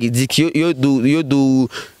twama twagize iyo du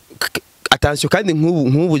attention kandi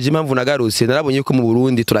nk'ubu impamvu nagarutse narabonye ko mu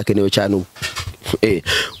Burundi turakenewe cyane ubu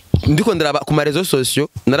ndiko ndaraba ku marezo sociaux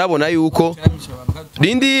narabona yuko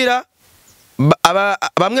rindira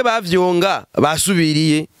bamwe bavyonga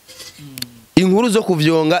basubiriye inkuru zo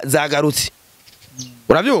kuvyonga zagarutse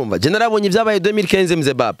uravyumva je narabonye ivyabaye 2015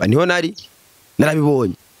 mze baba niho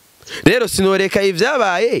narabibonye rero sinoreka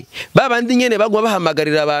ivyabaye babandi nyene bagwa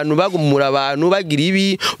bahamagarira abantu bagumura abantu bagira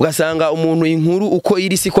ibi ugasanga umuntu inkuru uko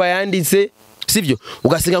iri sikwa yanditse sivyo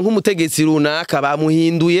ugasanga nk'umutegetsi runaka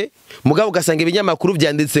bamuhinduye mugabo ugasanga ibinyamakuru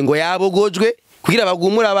vyanditse ngo yabogojwe kugira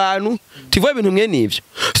bagumura abantu tivuye ibintu mwe nivyo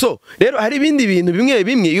so rero hari ibindi bintu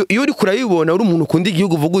bimwe iyo uri kurayibona uri umuntu kundi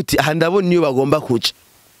igihugu uvuga uti aha ndabona niyo bagomba kuca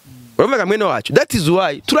urumva mwene wacu that is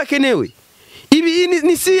why turakenewe ibi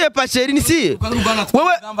ni siye pacheri ni siye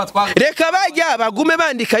wewe reka bajya bagume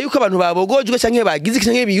bandika yuko abantu babogojwe canke bagize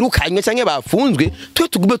canke birukanywe canke bafunzwe twe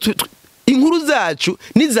tugume inkuru zacu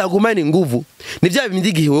nizagumana inguvu ni bya bindi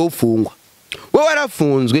igihe wewe ufungwa wewe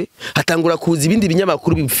warafunzwe hatangura kuza ibindi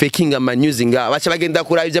binyamakuru bifakinga ama news nga bacha bagenda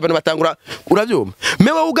kura ivyo abantu batangura uravyumva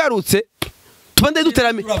mewe ugarutse tubande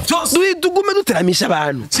dugume duteramisha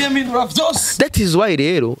abantu. That is why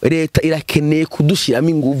rero leta irakeneye kudushiramo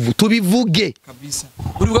inguvu tubivuge kabisa.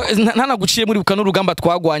 Ntanaguciye muri bukano urugamba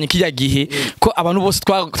twagwanye kijya gihe ko abantu bose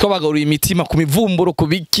twabagaruye imitima ku mivumburo ku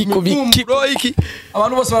biki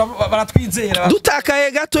abantu bose baratwizera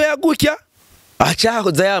dutakaye gato yagutya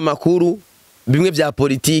acahoza ya makuru bimwe bya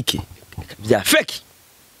politiki bya fake.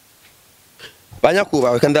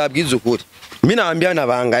 Banyakubawe kandi ababwiza ukuri mimi naambia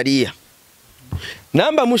nabangalia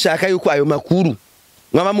namba mushaka yuko ayo makuru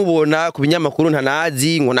mwaba mubona ku binyamakuru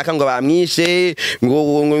ntanazi ngo naka ngo bamwishe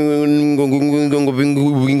ngo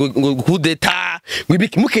kudeta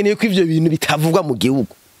mukeneye ko ivyo bintu bitavugwa mu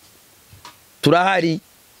gihugu. Turahari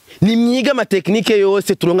ni myiga amateknike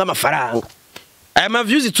yose turonga amafaranga. Aya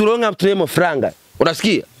views turonga turemo franga.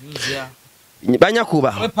 Unasikia?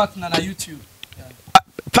 Banyakubaho. Partner na YouTube.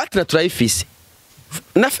 Partner turayifise.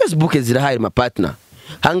 Na Facebook zirahari ma partner.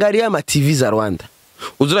 Hangaria ma TV za Rwanda.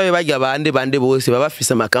 Uzurabe bajya bande bose baba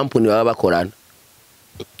bafise ama company baba bakorana.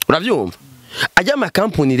 Uravyumva? Ajya ama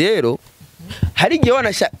company rero hari gihe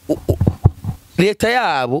wanasha leta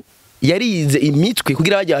yabo yarize imitwe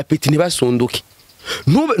kugira bajya bapeti ntibasunduke.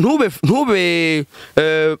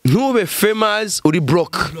 Ntube famous uri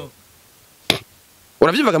broke.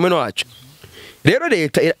 Uravyumva kameno wacu. Rero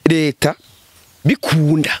leta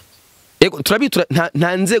bikunda. Ego turabitura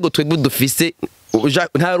nta nzego twebwe dufise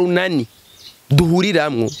nta runani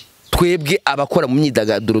duhuriramwo twebwe abakora mu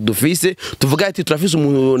myidagaduro dufise tuvuga ati turafise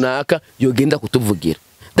umuntu runaka yogenda kutuvugira.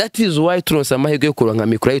 That is why turonsa amahirwe yo kuronka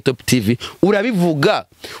mikro ya Top TV urabivuga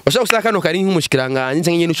washaka gusaka kano kari nk'umushikiranganje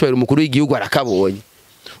cyangwa nyene ushobora umukuru w'igihugu arakabonye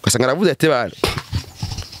ugasanga aravuze ati bana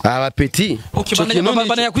aba petit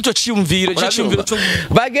bana yakwico ciyumviro cyo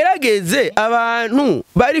bagerageze abantu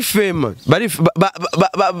bari fema bari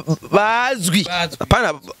bazwi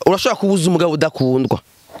apana urashaka kubuza umugabo udakundwa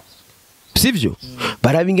sivyo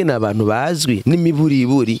barabingena abantu bazwi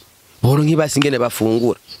n'imiburiburi boro nk'ibasi ngene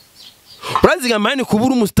bafungura uraziga mani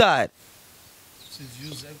kubura umustar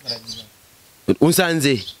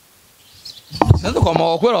unsanze nando kwa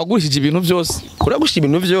mawakwera wagurishije ibintu byose kuragusha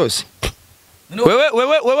ibintu byose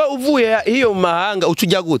wewe uvuye hiyo mahanga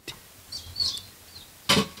ucujya gute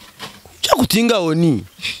cyo gutinga oni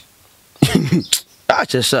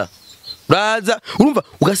achasha braza urumva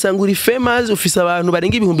ugasanga uri famous ufise abantu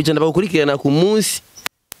barenga ibihumbi 100 bagukurikirana ku munsi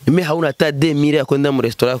ime hauna ta 2000 akonda mu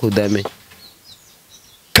restaurant kudame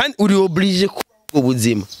kandi uri oblige ku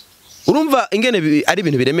ubuzima urumva ingene ari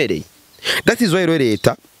ibintu biremereye. That is why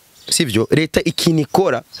leta sivyo leta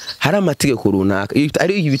ikinikora hari amategeko runaka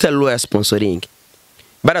ari ibita lawyer sponsoring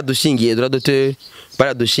baradushingiye doradote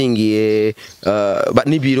baradushingiye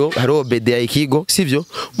nibiro hari obede ikigo sivyo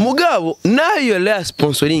mugabo nayo lawyer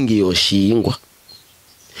sponsoring yoshingwa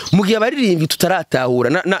mugiye abaririmbyi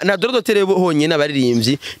tutaratahura na doradote rebo honyene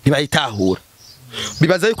abaririmbyi ntibayitahura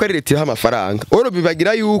bibaza yuko ari leta y'amafaranga oro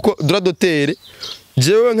bibagira yuko doradotere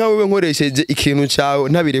jewe nkawe nkoresheje ikintu cyawe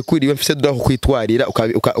ntabirekuriwe mfise dora kwitwarira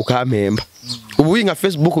ukampemba ubu nka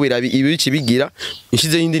Facebook birabi ibici bigira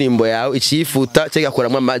inshize y'indirimbo yawe icifuta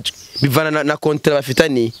cyegakoramo amajwi bivana na contrat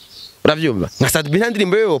bafitani uravyumva nka sadbi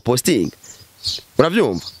ndirimbo yo posting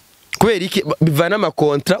uravyumva kubera iki bivana ama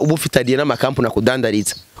contrat ubu ufitaniye n'ama company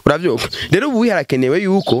nakudandariza uravyumva rero ubu harakenewe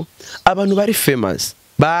yuko abantu bari famous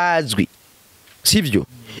bazwi sivyo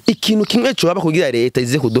ikintu kimwe cyo baba kugira leta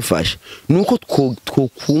ize kudufasha nuko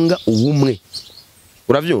twokunga ubumwe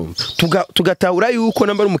uravyumva tugatahura yuko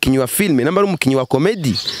namba ari umukinyi wa filme namba ari umukinyi wa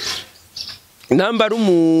comedy namba ari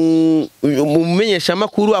umumenyesha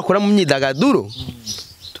makuru akora mu myidagaduro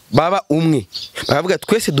baba umwe bakavuga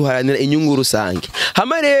twese duharanira inyungu rusange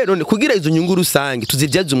hama rero kugira izo nyungu rusange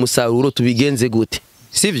tuzibyaza umusaruro tubigenze gute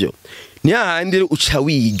sivyo ni hahandi uca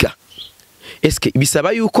wiga eske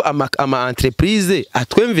bisaba yuko ama entreprise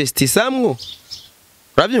atwinvestisamwo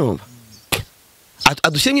urabyumva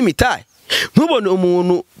adushyenge imitaye nkubone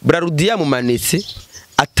umuntu Brarudia mumanitse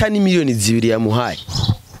atani miliyoni 2 yamuhaye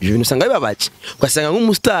ibyo bintu usanga bibabaje ugasanga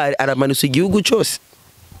nk'umustar aramanitse igihugu cyose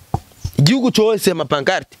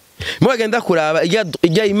amapankarte mwagenda kuraba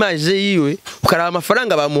ijya image yiwe ukaraba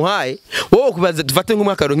amafaranga bamuhaye wowe kubaza dufate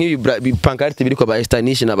nk'umwakaro nk'ibi pankarte biriko ba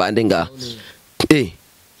Estanish nabande ngaho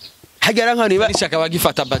hagera nkano iba ishaka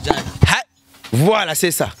bagifata bajaji voilà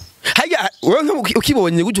c'est ça haga wewe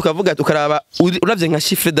ukibonye gutyo ukavuga ukaraba uravye nka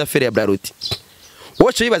chiffre d'affaires ya Braruti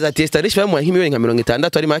wowe yibaza ati Estanish bamuha nk'imiliyoni nka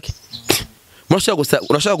 60 ari make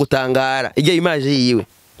urashaka gutangara ijya image yiwe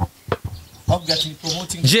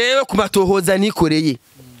jewe kumatohoza nikoreye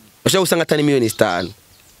urashaka gusanga atani miliyoni 5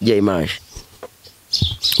 ijya image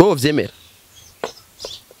wowe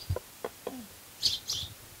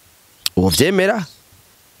vyemera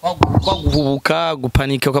guhubuka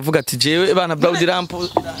gupanika ukavuga ati jewe bana Blood Lamp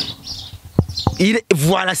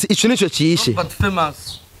voilà ico nico cishe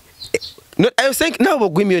ayo 5 naho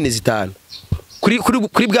bogwa miliyoni 5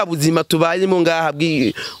 kuri bwa buzima tubayemo ngaha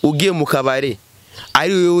ugiye mu kabare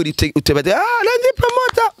ari wewe utebate ndi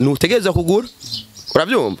promoter nutegereza kugura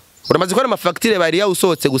uravyumva uramaze ko ama facture bari ya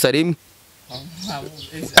usohotse gusa rimwe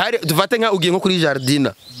ari dufate nka ugiye nko kuri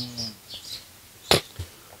jardina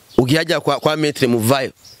ugiye hajya kwa maître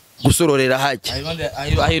muvayo gusororera hajya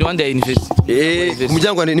ayi Rwanda University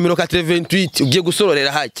umuryango ni nimero 428 ugiye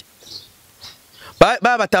gusororera hajya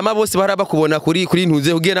batama bose barabakubona kuri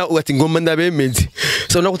ntuze ugiye na ugati ngomba ndabemeze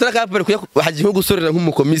so nakutara kapere kuya haje nko gusorera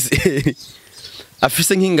nk'umukomiseri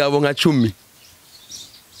afise nk'ingabo nka 10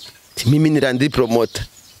 mimi nirandi promoter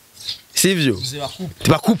sivyo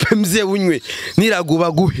tibakupe mzee unywe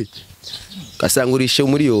niraguba guhe kasangurishe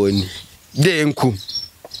umuriyoni denku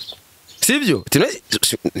sivyo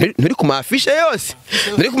nturi ku mafisha yose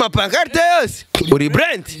nturi ku mapankarte yose uri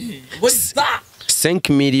brand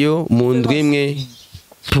 5 million mu ndwi imwe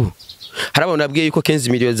harabona nabwiye yuko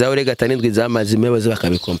 15 million zawe rega tanindwi zamazi mebaze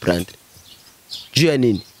bakabikomprendre jua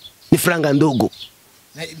nini ni franga ndogo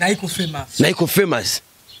naiko famous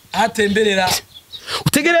atemberera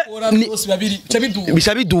utegere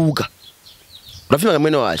bishabiduga urafima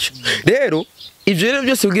mwene wacu rero ivyo rero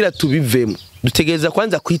byose kugira tubivemo dutegereza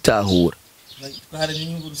kwanza kwitahura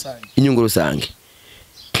inyungu rusange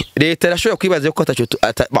leta irashobora kwibaza ko atacho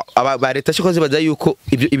aba leta shiko zibaza yuko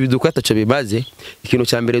ibyo dukora atacho bimaze ikintu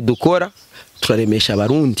cya mbere dukora turaremesha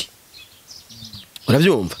abarundi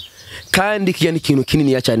uravyumva kandi kiya ni ikintu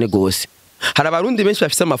kinini ya cyane gose hari abarundi benshi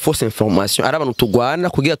bafite ama fausse information ari abantu tugwana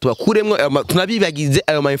kugira tubakuremwe tunabibagize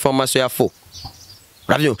ayo ma information ya faux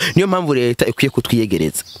uravyumva niyo mpamvu leta ikwiye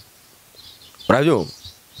kutwiyegereza uravyumva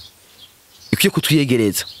ikwiye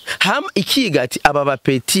kutwiyegereza hama ikiga ati aba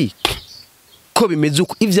bapeti ko bimeze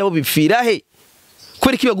uko ivyabo bipfira he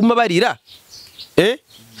kubera kibaguma barira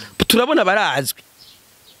turabona barazwi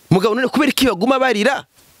mugabo none kubera kibaguma barira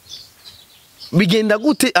bigenda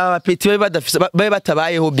gute aba bapeti babe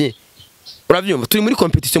batabayeho bien uravyumva turi muri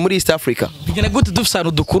competition muri East Africa bigenda gute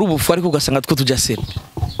dufisana dukuru ubufu ariko ugasanga two tuja SERBIE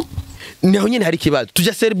niho nyene hari kibazo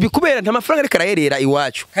tuja SERBIE kubera nta mafaranga reka rayerera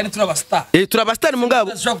iwacu kandi turabastar turabastar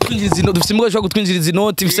mungabo ushaka kutwinjiriza inoti dufise mugabo ushaka kutwinjiriza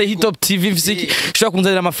inoti bise Hitop TV bise ushaka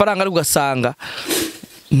kunzanira amafaranga ariko ugasanga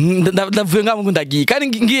ndavuye ngabo ngo ndagiye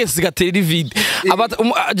kandi ngiye sigatera vide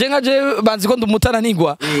je banzi ko ndumutana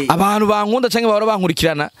nigwa abantu bankunda canke bahora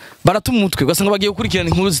bankurikirana baratuma umutwe ugasanga bagiye gukurikirana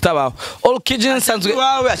inkuru zitabaho okay je nsanzwe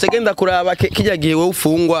wawe ashagenda kuraba kijya gihe wowe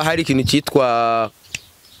ufungwa hari ikintu cyitwa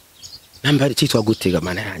nambari cyitwa gutega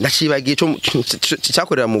mana ndacibagiye cyo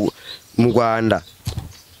cyakorera mu Rwanda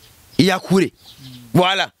iyakure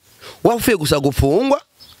voilà wafuye gusa gufungwa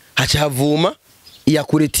hacyavuma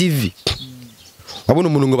iyakure TV wabona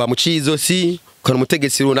umuntu ngo bamucizo si kana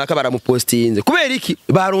umutegetsi runaka baramupostinze kubera iki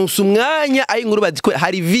baronse umwanya ayi nkuru baziko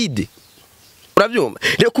hari vide uravyumva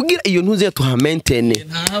rero kugira iyo ntuze tuha maintain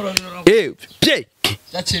pye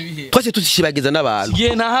twase tutishibagiza n'abantu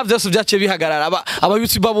giye nta havyo byose byace bihagarara aba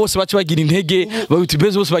YouTuber bose bace bagira intege aba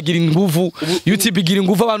YouTubers bose bagira inguvu YouTube igira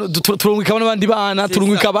inguvu abantu turungika n'abandi bana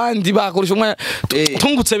turungika abandi bakoresha umwanya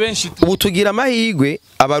tungutse benshi ubu tugira amahigwe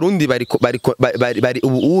abarundi bari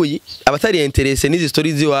ubuyi abatari interesse n'izi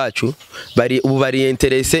stories ziwacu bari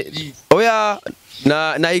interesse oya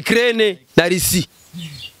na Ukraine na Russia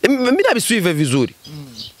mimi nabisuive vizuri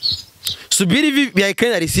subiri vya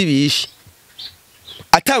Ukraine na Russia biishi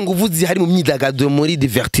atanga uvuzi hari mu myidagaduro muri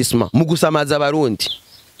divertissement mu gusamaza abarundi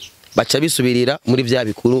baca bisubirira muri vya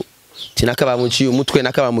bikuru tinaka bamuciye umutwe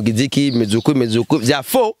naka bamugiziki mezuko vya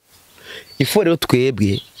fo ifo rero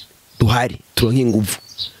twebwe duhari turonka inguvu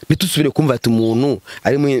bitusubire kumva ati umuntu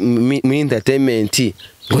ari muri entertainment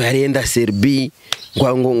ngo yarenda SERBIE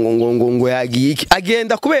ngo yagiye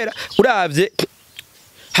agenda kubera uravye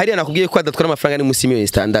hari anakubwiye ko adatwara amafaranga ni musi miliyoni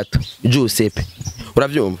 6 Giuseppe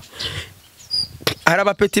uravyumva hari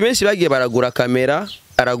abapeti benshi bagiye baragura kamera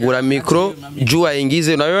aragura micro jua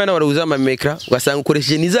ingize nawe bana baruza ama micro ugasanga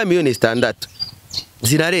ukoresheje niza miliyoni 6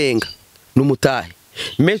 zirarenga n'umutahe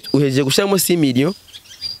mais uheje gushamo 6 million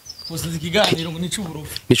kusiza ikiganiro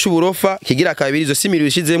ni cy'uburofa kigira kabiri izo 6 million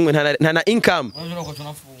ishizemwe nta na income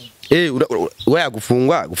waya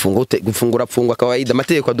gufungura kawaida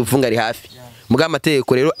amategeko adufunga ari hafi muga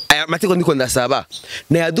amategeko rero aya mategeko ndiko ndasaba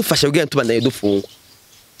na yadufasha kugira tubandanye dufungwa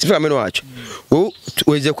sifika meno wacu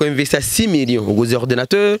uheje ko investa 6 million uguze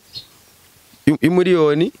ordinateur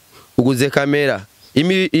imiliyoni uguze kamera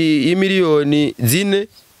imiliyoni zine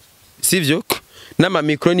sivyo nama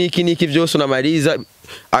micro niki byose na mariza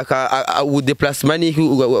aka u déplacement niki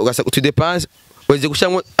ugasa tu dépenses weze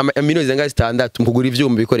gushamwe miliyoni zenga 6 mukugura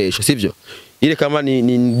ivyuma bikoresho sivyo ile kama ni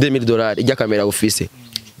 $2000 ijya kamera ufise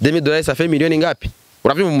 $2000 ça fait million ngapi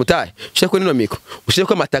uravyumva mutahe ushye ko nino miko ushye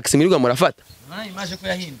ko amataxi mwirirwa murafata imaje ko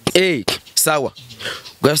yahindi sawa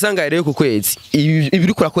ugasanga rero ku kwezi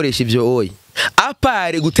ibiri kurakoresha ivyo oyi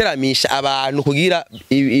apare guteramisha abantu kugira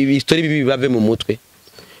ibistory bibi bave mu mutwe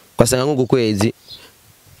ugasanga nko ku kwezi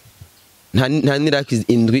nta niraki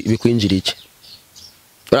indwi bikwinjira iki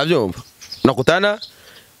uravyumva nakutana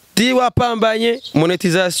tiwa pambanye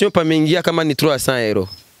monetisation pamengia kama ni 300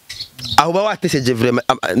 aho ba watesheje vraiment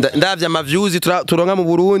ndavya ama views turonka mu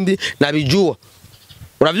Burundi nabijua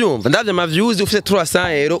uravyumva ndavya ama views ufite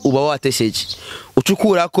 300 uba watesheje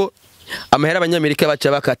ucukura ko amahera abanyamerika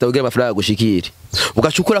bacha bakata ugira amafaranga gushikira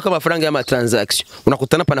ugacukura ko amafaranga ya ma transaction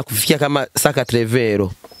unakutana pana kufikia kama 180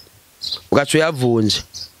 ugacu yavunje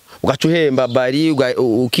ugacu hemba bari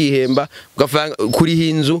ukihemba ugafanga kuri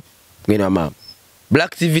hinzu mwene mama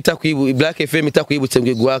Black TV Black FM itakwibutse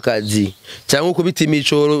mbwe gwakazi cyangwa kubita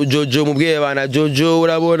imicoro Jojo mubwiye bana Jojo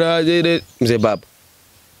urabona mze baba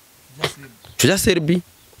tuja SERBIE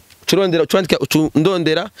turondera twandika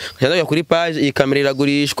ndondera cyangwa kuri page iyi kamera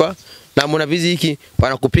iragurishwa na muntu aviziki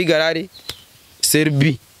bana kupiga rari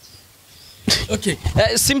SERBIE. Okay,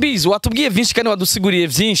 Simbizi watubwiye vyinshi kandi wadusiguriye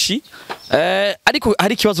vyinshi ariko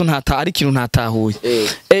hari kibazo ari kintu ntatahuye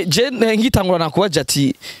je ngitangura nakubaje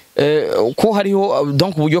ati ko hariho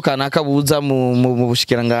donc uburyo kanaka buza mu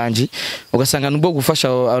bushikiranganje ugasanga nubwo gufasha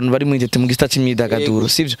abantu bari mu idete mu gista c'imyidagaduro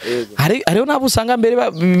sivyo hariho nabo usanga mbere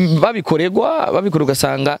babikorerwa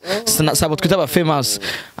ugasanga sabo twita ba famous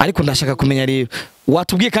ariko ndashaka kumenya rero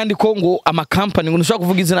watubwiye kandi ko ngo ama company ngo nshaka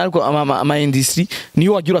kuvuga izina ariko ama industry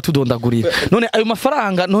niyo wagira tudondagurira none ayo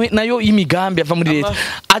mafaranga nayo imigambi ava muri leta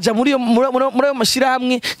aja muri ayo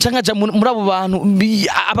mashirahamwe canke aja muri abo bantu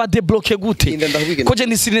aba debloke gute ko je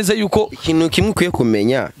nisineze yuko ikintu kimwe kuye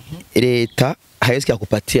kumenya leta hayesika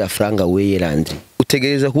kupatia franga weyerandi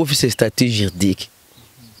utegereza kuba ufise statut juridique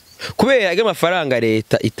kubera age mafaranga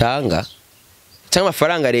leta itanga cyangwa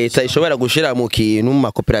amafaranga leta ishobora gushira mu kintu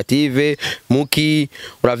mu cooperative muki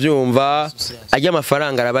uravyumva ajya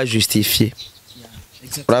amafaranga araba justifier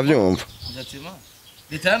uravyumva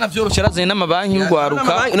leta navyoroshe razanye n'amabanki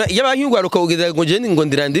y'ugwaruka y'abanki y'ugwaruka ugeze ngo je ngo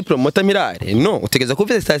ndirandi promoter mirare no utegeza ko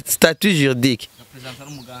ufite statut juridique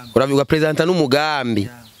uravyuga presenter n'umugambi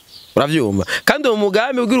uravyumva kandi uwo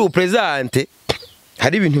mugambi ugira upresente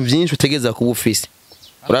hari ibintu byinshi utegeza kuba ufise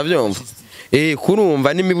uravyumva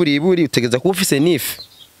kurumva n'imiburiburi utegeza kuba ufise nife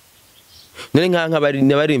none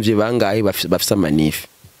nk'abarimvye bangahe bafise amanife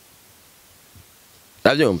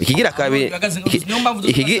uravyumva ikigira kabiri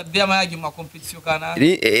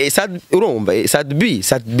urumva SERBIE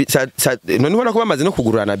none ubona ko bamaze no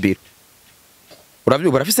kugurana biro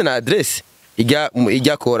uravyumva barafise na adresse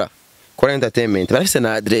ijya kora entertainment barafise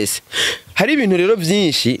na adresse hari ibintu rero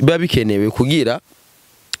byinshi biba bikenewe kugira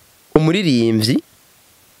umuririmbyi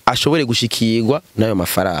ashobore gushikirwa nayo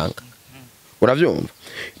mafaranga uravyumva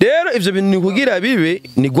rero ivyo bintu kugira bibe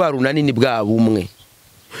ni gwarunani ni bwa bumwe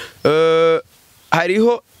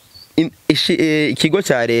hariho ikigo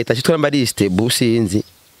cya leta cyitwa Mariste Businzi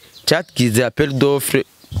cyatgize appel d'offre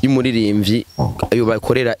y'umuririmbyi ayo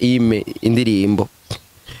bakorera indirimbo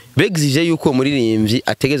begizije yuko umuririmbyi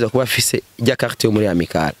ategeza kuba afise ijya carte yo muri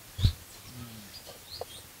Amical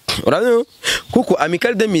urabona kuko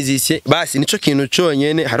Amical des musiciens basi nico kintu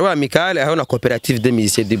cyonyene hariho Amical hariho na coopérative des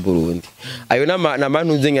musiciens du Burundi ayo na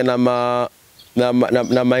mantuzenga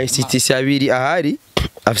na institution abiri ahari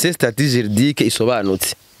afise statut juridique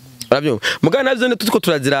isobanutse urabyumva mugana navyo tuko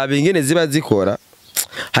turaziraba ingene ziba zikora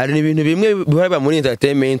hari ibintu bimwe biba muri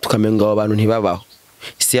entertainment tukamenga abantu ntibabaho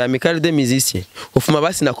si Amical des musiciens ufuma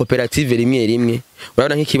basi na coopérative rimwe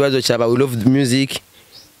urabona nk'ikibazo cyaba We Love Music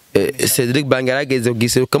Cedric Bangarageze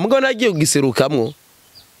ugiseruka mugana nagiye ugiserukamwo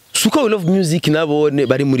suko We Love Music nabone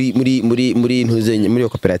bari muri ntuzenye muri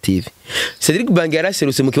coopérative Cedric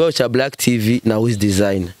Bangaraserutse mu kibazo cya Black TV na Wiz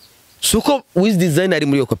Design suko Wiz Design ari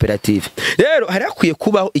muri coopérative rero hari akwiye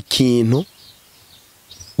kubaho ikintu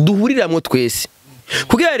duhuriramwe twese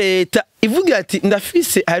kugira leta ivuga ati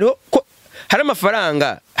ndafise hariho hari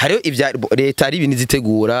amafaranga hariho ivya leta ari ibintu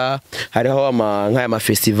zitegura hariho nk'aya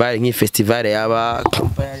festival nk'ifestival yaba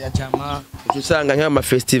ya jama usanga nk'aya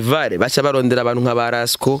festival bacha barondera abantu nk'aba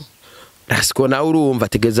Rasco na urumva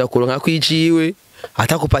tegeza kuronka kwiciwe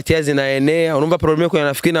atakupatia zina enea urumva problem ko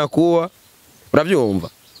yanafiki nakuwa uravyumva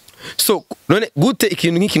so none gute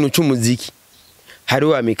ikintu nk'ikintu cy'umuziki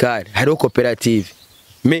hariho Amical hariho coopérative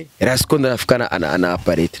mais Rasco ndafikana ana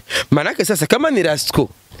apparaître manake sasa kama ni Rasco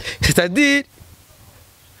c'est-à-dire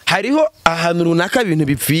hariho ahantu runaka ibintu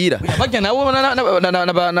bipfira bajya nabo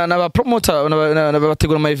na promoter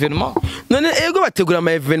bategura ama evenement none ego bategura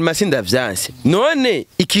ama evenement sindavyanse none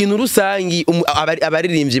ikintu rusangi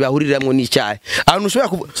abaririmbyi bahuriramwo n'icyahe ahantu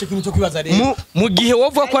ushobora ikintu cyo kwibaza rero mu gihe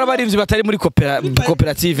wovuga ko abaririmbyi batari muri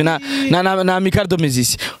cooperative na Micardo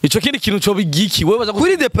Musiciens ico kindi kintu cyo bigiki wewe baza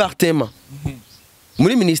kuri département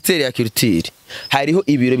muri ministère ya culture hariho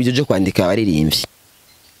ibiro bijoje kwandika abaririmbyi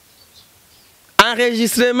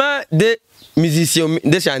enregistrement de musiciens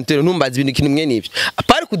de chanteurs numbaza ibintu kintu mwe nivyo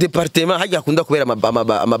apart ku département hajya akunda kubera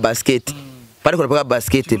ama basket pari ko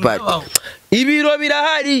basket pari ibiro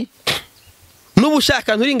birahari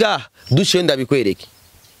nubushaka nturi ngaha dushe ndabikwereke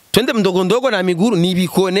twende mdogondogo na miguru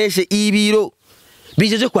nibikoneshe ibiro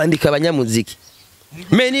bijeje kwandika abanyamuziki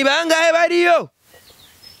me ni bangahe bariyo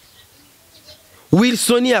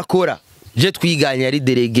Wilson yakora je twiganya ari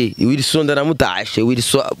délégué Wilson ndanamutashe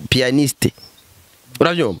Wilson pianiste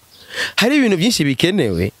uravyumva hari ibintu byinshi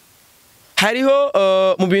bikenewe hariho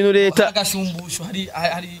mu bintu leta agashumbusho hari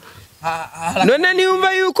none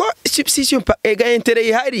niumva yuko substitution ega intérêt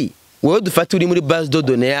ihari wowe dufata uri muri base de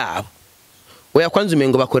données yabo oya kwanza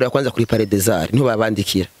umengo bakorera kwanza kuri Palais des Arts niho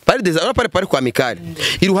babandikira Palais des Arts pare kwa Mikali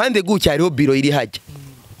iruhande gucya hariho biro iri hajya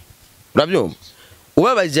uravyumva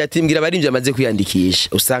ubabaje ati mbwira bari amaze kwiyandikisha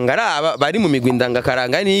usanga araba bari mu migwi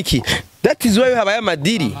ndangakaranga niki that is why habaye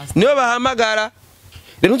amadiri niyo bahamagara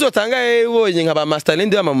rero nzotanga ubonye nkaba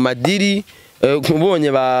masterland bama mu madiri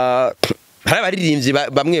kubonye ba hari baririmbyi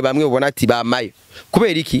bamwe ubona ati bamayo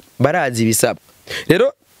kubera iki barazi ibisaba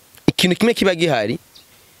rero ikintu kimwe kiba gihari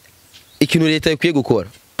ikintu leta ikwiye gukora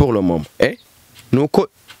pour le moment nuko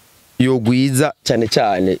yogwiza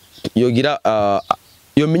cyane yogira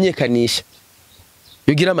yomenyekanisha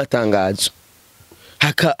yogira amatangazo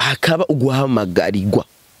hakaba uguhamagarirwa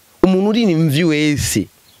umuntu uri imvi wese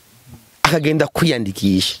akagenda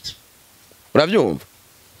kwiyandikisha uravyumva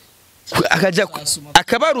akaja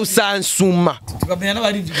akaba rusansuma tukamenya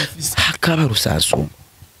n'abaririmbyi bafise akaba rusansuma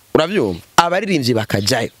uravyumva abaririmbyi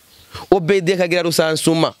bakajayo obede akagira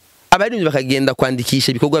rusansuma abaririmbyi bakagenda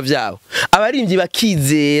kwandikisha ibikorwa byabo abaririmbyi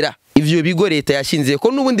bakizera ivyo bigo leta yashinze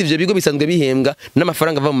ko nubundi ivyo bigo bisanzwe bihembwa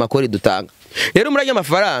n'amafaranga ava mu makore dutanga rero muri aya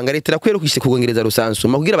mafaranga leta rakwerukishe kugongereza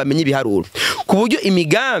rusansuma kugira bamenye ibiharuro ku buryo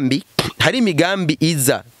imigambi hari imigambi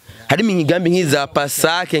iza hari imigambi nk'iza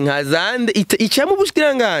pasake nkazande icamo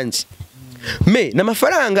ubushikiranganje me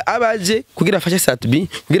n'amafaranga abaje kugira afashe SATB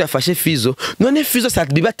kugira afashe Fizo none Fizo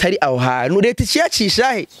SATB batari aho hantu leta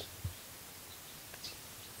ikiyacishahe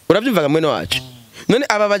uravyumvaga mwene wacu none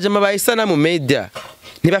ababaje mabayisa na mu media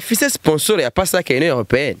ntibafise sponsor ya pasake ino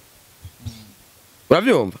européenne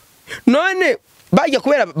uravyumva none bajya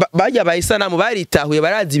kubera bajya bayisa na mu baritahuye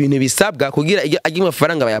barazi ibintu bisabwa kugira agi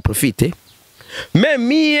amafaranga baya profite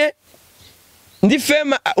memiye ndi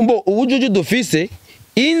fema mbo ubujuju dufise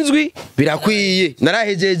inzwi birakwiye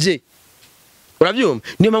narahejeje uravyumva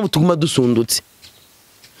niyo mpamvu tuguma dusundutse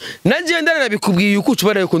naje ndana nabikubwiye uko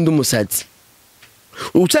ucubara yuko ndi umusazi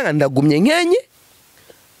ucanga ndagumye nkenye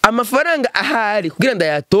amafaranga ahari kugira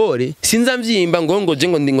ndayatore sinza mvyimba ngo je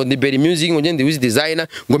ngo ndi Berry Music ngo ndi wiz designer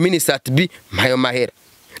ngo mini SATB mayo mahera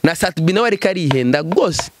na SATB nawe ari karihenda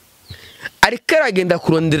gose ariko aragenda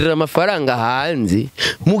kuronderera amafaranga hanze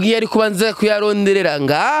mugiye ari kubanza kuyaronderera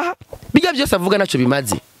ngaha bijya byose avuga naco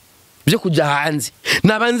bimaze byo kuja hanze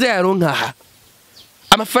nabanze yaronka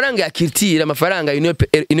amafaranga ya culture amafaranga Union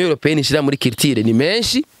Européenne ishira muri culture ni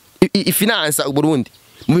menshi ifinansa u Burundi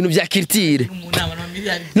mu bintu bya culture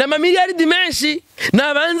na mamiliyari menshi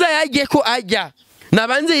nabanza yagiye ko ajya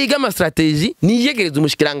nabanze yiga ama strategy niyegereza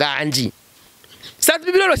umushikiranganje SATB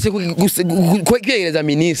birorose kwegereza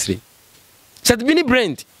ministre SATB ni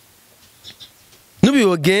brand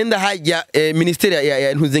nubiyogenda hajya ministere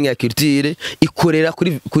ya ntuzenga ya culture ikorera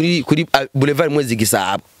kuri boulevard Mwezi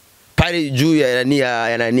Gisabo pare juu ya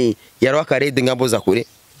nani ya Rwakarede ngamboza kure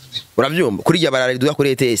uravyumva kuri ya barariduka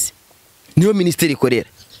kuri ETS niyo ministeri ikorera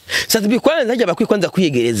SATB kwanza hajya bakwiye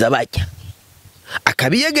kwiyegereza bajya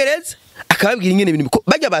akabiyegereza akababwira ingene ibintu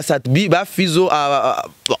bajya ba SATB ba Fizo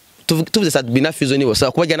tuvuze SATB na Fizo nibo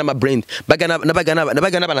saba kubajya na brand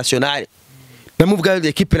bagana ba national namuvuga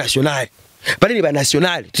l'équipe nationale bari ba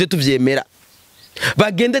national tuje tuvyemera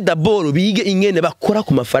bagende d'abord bige ingene bakora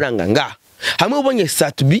ku mafaranga nga hamwe ubonye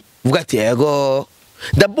SATB vuga ati yego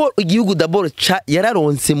d'abord igihugu d'abord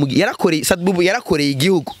yararonse yarakoreye SATB yarakoreye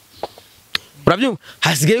igihugu uravyumva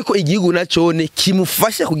hasigaye ko igihugu nacone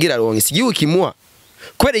kimufasha kugira ronke igihugu kimuha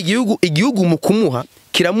kubera igihugu mu kumuha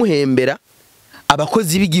kiramuhembera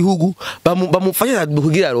abakozi b'igihugu bamufasha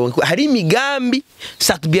kugira ronke hari imigambi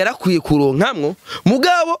SATB yarakwiye kuronkamwo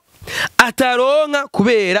mugabo ataronka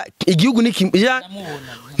kubera igihugu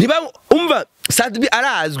niba umva SERBIE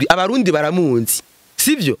arazwi abarundi baramunzi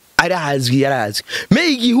sivyo arazwi me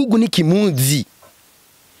igihugu nikimunzi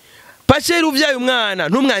Pacheri uvyaye umwana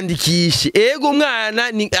ntumwandikishe ego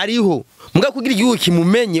umwana ni ariho muga kugira igihugu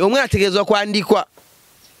kimumenye umwana ategerezwa kwandikwa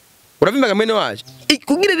uravimbaga mwene waje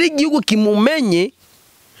kugira igihugu kimumenye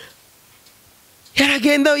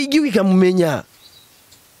yaragenda igihugu kikamumenya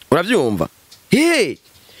uravyumva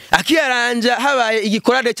akiyaranja habaye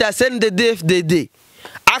igikorane cya CNDD-FDD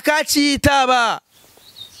akacitaba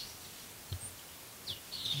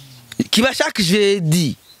kiba chaque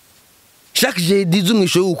jeudi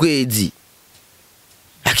z'umwisho w'ukwezi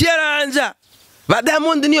akiyaranja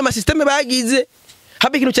badamonde niyo masysteme bagize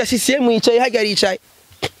habe ikintu cya CCM yicaye hagaricaye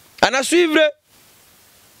anasuivre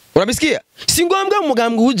urabisikia si ngombwa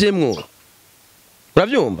umugambwe ujemwo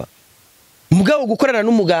uravyumva mugabo gukorana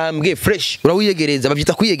n'umugambwe fresh urawiyegereza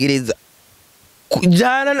bavyita kwiyegereza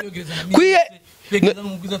kujana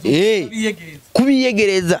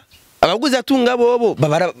kubiyegereza abaguzi atunga bobo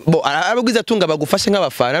abaguzi atunga bagufashe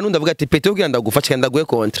nk'abafana n'undavuga ati pete ugira ndagufashe ndaguye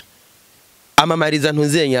kontra amamariza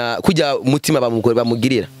ntuzenya kujya mutima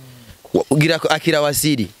bamugirira ugira akira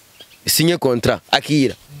wasiri sinye kontra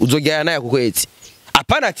akira uzogera naye kukwezi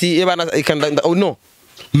apana ati ebana ikanda no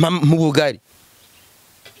mu Bugari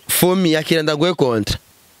fomi yakira ndaguye kontra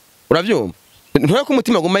uravyumva ntuya ko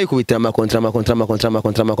umutima guma yikubitira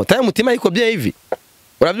amakontra tayo mutima yiko bye hivi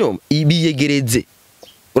uravyumva ibiyegereze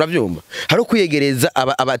uravyumva hari kwiyegereza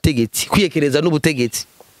abategetsi kwiyegereza n'ubutegetsi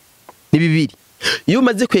ni bibiri iyo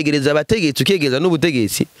umaze kwegereza abategetsi ukiyegereza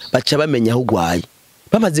n'ubutegetsi baca bamenya aho gwaye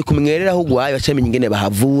bamaze kumwerera aho gwaye baca bamenya ingene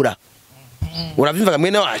bahavura uravyumva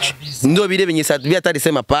mwene wacu ndo birebenye SERBIE atari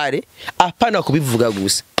sema pare apana kubivuga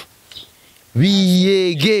gusa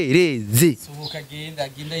biyegereze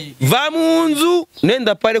va munzu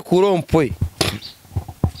nenda pare kurompwe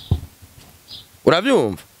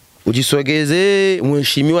uravyumva ugisogeze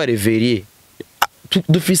mwishimi wa reverier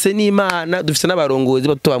dufise n'Imana dufise n'abarongozi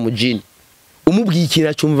batoba mujini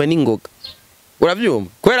umubwikira cyumva n'ingoga uravyumva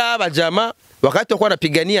kwera abajama wakati kwa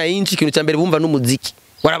napigania inchi kintu cha mbere bumva n'umuziki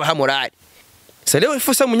warabaha morali leo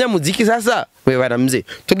ifusa munyamuziki sasa we baramze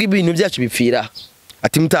tugi ibintu byacu bipfira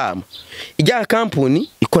ati mutama ijya kampuni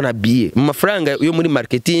iko na biye mu mafaranga yo muri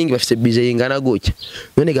marketing bafite budget ingana gutya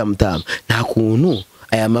none ga mutama nta kuntu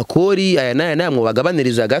aya makori aya naya mwo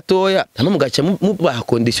bagabaniriza gatoya namwe mugaca mubaha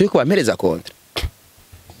condition ko bampereza kontra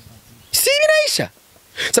si biraisha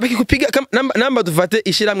sabaki kupiga namba dufate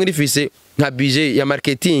ishiramwe rifise nka budget ya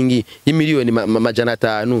marketing y'imiliyoni majana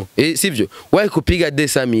 5 sivyo wayi kupiga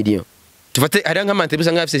 200 millions tufate ari nka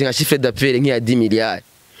mantebisa nka afise nka chiffre d'affaires nk'iya 10 miliyari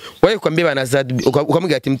waye kwambe bana SERBIE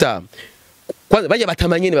ukamubwira ati mutama kwanza bajya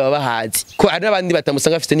batamanyene baba bahazi ko ari abandi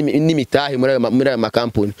batamusanga afite n'imitahe muri ayo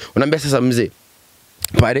makampuni unambia sasa mzee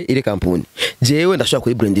pare ile kampuni jewe ndashaka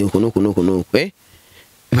kuri branding kuno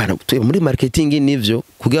bana muri marketing nivyo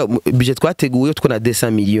kugira budget twateguye twona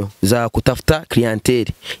 200 millions za kutafuta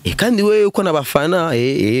clientele kandi wewe uko nabafana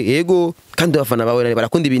yego kandi abafana bawe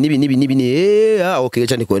barakunda ibi okay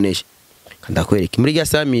cyane konesha kanda kwereka muri ya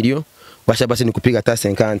 100 millions washa basi ni kupiga hata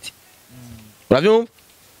 50 uravyo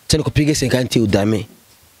cyane kupiga 50 udame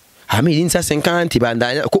hamiri nsa 50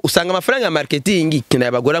 bandanya usanga amafaranga ya marketing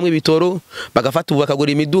kina bagoramwe ibitoro bagafata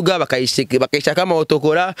bakagura imiduga bakayishaka ama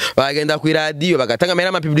otokora bagenda ku radio bagatanga mera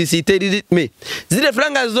ama publicité zile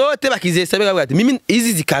franga zote bakizesabega bavuga ati mimi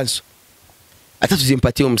izi zikanso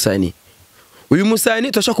atatuzimpatie umusani uyu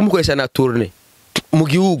musani twashaka kumukoresha na tourner mu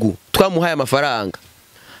gihugu twamuhaye amafaranga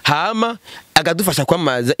hama akadufasha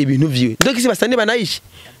kwamaza ibintu vyiwe ndo kisi basane banaishi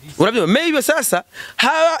uravyo maybe sasa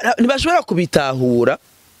ntibashobora kubitahura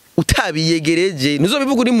utabiyegereje nizo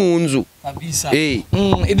bivuga uri mu nzu kabisa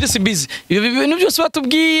Idris Bizi ibyo bintu byose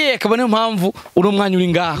batubwiye kabone impamvu uri umwanya uri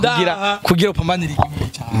ngaha kugira upambanira igihugu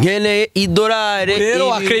cyane nkeneye idolari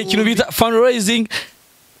rero akreye ikintu bita fundraising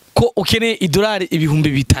ko ukeneye idolari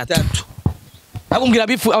 3,000 abumbwira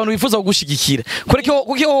abantu bifuza kugushigikira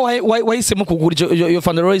kuko wahisemo kugura iyo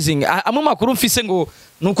fundraising amwe makuru mfise ngo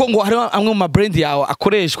nuko ngo hari amwe mu brand yawe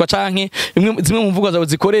akoreshwa canke zimwe mu mvugo zawe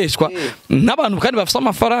zikoreshwa n'abantu kandi bafite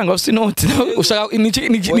amafaranga bafite inoti ushaka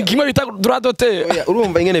ni kimwe bita droit d'auteur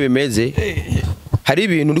urumva ingene bimeze hari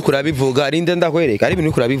ibintu uri kurabivuga rinde ndakwereka hari ibintu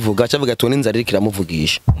uri kurabivuga cavuga tone inzara iri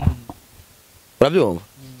kiramuvugisha urabyonga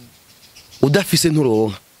udafise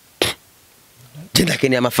nturonka genda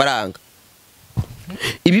keneye amafaranga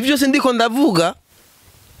ibi byose ndiko ndavuga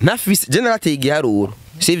nafise generate igiharuro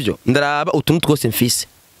sivyo ndaraba utuntu twose mfise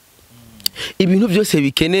ibintu byose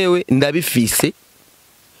bikenewe ndabifise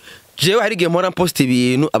jewe hari gemora post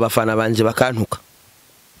ibintu abafana banje bakantuka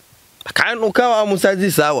wa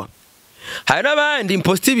musazi sawa hari n'abandi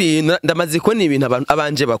imposti ibintu ndamaze kubona ibintu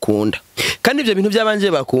abanje bakunda kandi ivyo bintu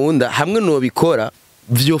by'abanje bakunda hamwe no bikora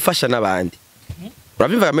vyofasha n'abandi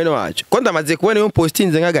uravyumva kamene wacu ko ndamaze kubona iyo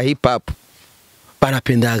postinze nk'aga hip hop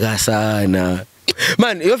banapendaga sana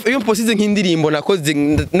man iyo postinze nk'indirimbo nakoze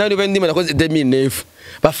nari ndimo nakoze 2009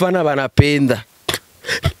 bafana banapenda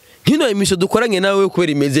nkino emission dukoranye nawe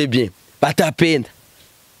kubera imeze bien batapenda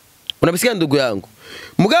unabisikia ndugu yangu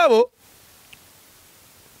mugabo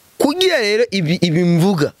kugira rero ibi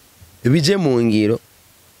mvuga bije mu ngiro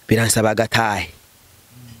biransaba gatahe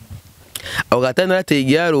aho gatahe narateye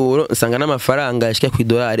igiharuro nsanga n'amafaranga yashika ku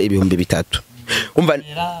 $3 3,000 umva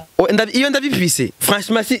iyo ndabifise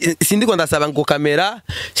franchement sindiko ndasaba ngo kamera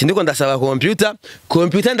sindiko ndasaba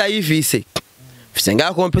computer ndayifise fise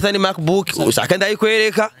nga computer ni MacBook ushaka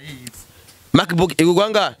ndayikwereka MacBook igugwa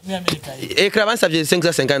nga ekra bansavye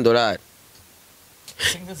 $550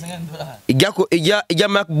 ijya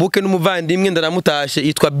MacBook n'umuvandimwe ndanamutashe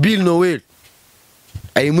yitwa Bill Noel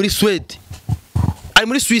ari muri Sweden ari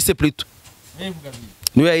muri Suisse plutôt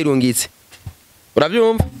niwe yayirungitse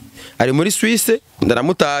uravyumva ari muri Suisse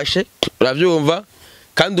ndanamutashe uravyumva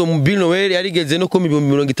kandi Bill Noel yarigeze no kumi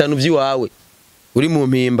 50 by'iwawe uri mu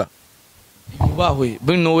mpimba ubahwe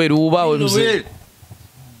Bill Noel ubawe ruze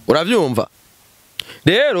uravyumva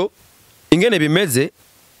rero ingene bimeze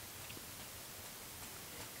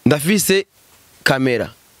ndafise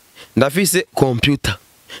kamera ndafise computer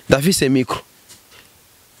ndafise micro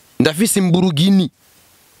ndafise imburugini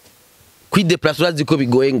kwideplacer ziko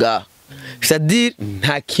bigoye nga c'est-à-dire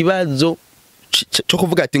nta kibazo cyo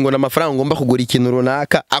kuvuga ati ngo n'amafaranga ngomba kugura ikintu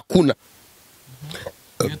runaka akuna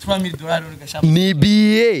iyo $3,000 ugashaka ni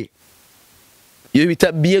billet iyo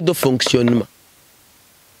bita billet de fonctionnement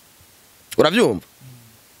uravyumva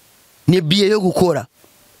ni billet yo gukora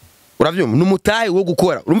uravyumva numutaye wo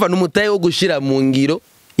gukora urumva numutaye wo gushira mu ngiro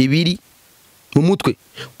ibiri mu mutwe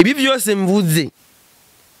ibi byose mvuze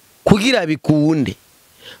kugira bikunde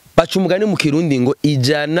baca umugani mu kirundi ngo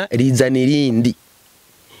ijana rizana irindi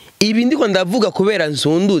ibi ndiko ndavuga kubera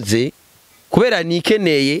nsundutse kubera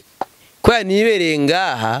nikeneye kubera nibereye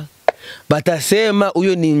ngaha batasema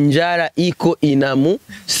uyo ni njara iko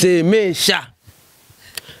inamusemesha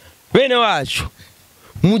bene wacu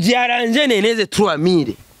mugiaranje neneze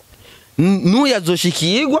 3000 nuya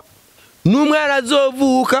azoshikirwa n'umwana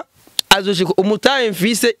azovuka azoshika umutaye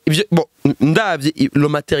mfise ivyo ndavye lo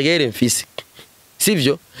materiel mfise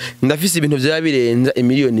sivyo ndafise ibintu bya birenza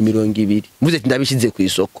miliyoni 200 mvuze ndabishize ku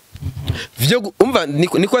isoko vyo umva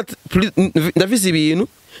niko ndafise ibintu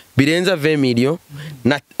birenza 20 million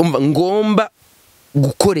na umva ngomba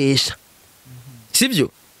gukoresha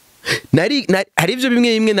sivyo hari ivyo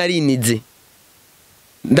bimwe narinize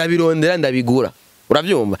ndabirondera ndabigura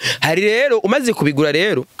uravyumva hari rero umaze kubigura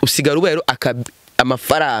rero usigara uba rero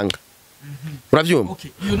amafaranga uravyumva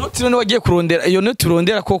iyo noti none wagiye kurondera iyo noti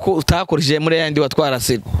urondera koko utakoresheje muri yandi watwara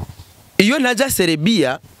se iyo naja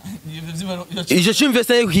SERBIA iyo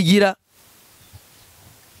cyumvese yo kigira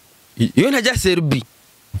iyo naja SERBIA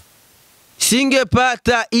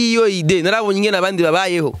singepata iyo ide narabonye ngene abandi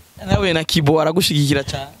babayeho nawe na Kibo aragushigikira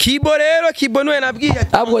cyane Kibo rero Kibo niwe nabwiye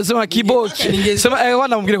abwo sema Kibo sema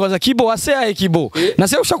wana mubwire kwanza Kibo wase Kibo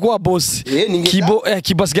nase ushaka kuba boss Kibo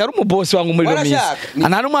Kibo sigara umu boss wangu muri Lomis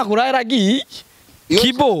ana numwa kuraragiye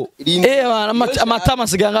Kibo amatama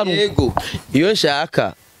sigangano yego iyo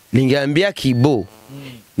nshaka ningeambia Kibo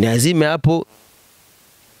niazime hapo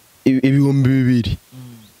 2,000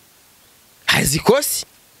 hazikosi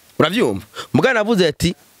uravyumva mugana navuze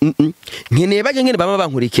ati nkeneye baje ngene bama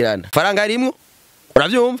bankurikirana faranga rimwe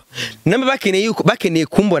uravyumva namwe bakeneye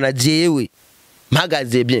kumbona jewe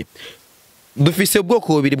mpagaze bien dufise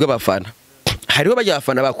ubwoko bubiri bw'abafana hariho bajya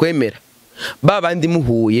abafana bakwemera babandi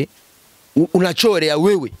muhuye unachorea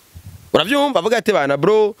wewe uravyumva avuga ati bana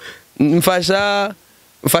bro mfasha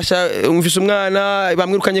umfise umwana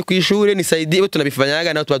bamwirukanye ku ishure ni saidi we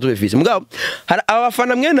tunabifanyaga naho tuba tubifise mugabo hari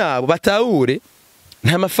abafana mwe nabo batahure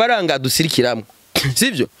nta mafaranga dusirikiramwe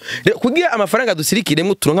sivyo kugira amafaranga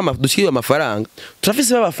dusirikiremwe turonka dushyiriwe amafaranga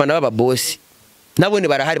turafise babafana baba boss nabone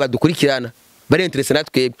barahari badukurikirana bari interesse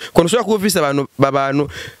natwebwe ko nshobora kubufisa abantu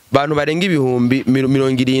barenga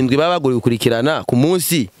 70,000 baba baguri gukurikirana ku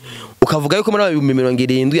munsi ukavuga yuko muri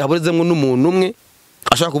 70,000 haborezemwe n'umuntu umwe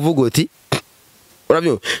ashaka kuvuga uti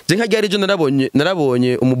urabyo je nka ryari jo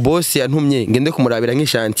narabonye umuboss yantumye ngende kumurabira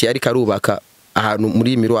nk'ishantiye ari karubaka ahantu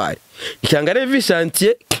muri mirwari ikangare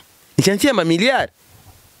vishantiye ikantiye ama miliyari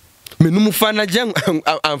me numufana jangu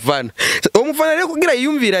amfana umufana rero kugira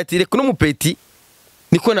yiyumvira ati reka no mupeti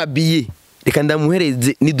niko nabiye reka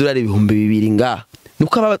ndamuhereze ni $2,000 ngaha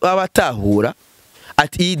nuko abatahura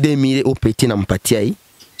ati idemire opeti namupatia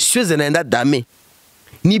ambitieuse naenda dame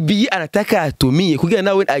ni biye anataka atumie kugira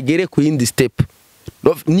nawe agere ku yindi step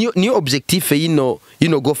niyo objectif yino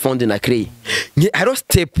go fund na créer haro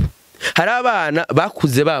step hari abana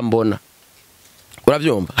bakuze bambona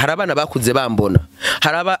uravyumva hari abana bakuze bambona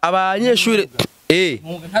hari abanyeshure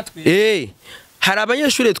hari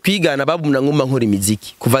abanyeshure twigana babumna nguma nkora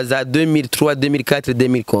imiziki kuva za 2003 2004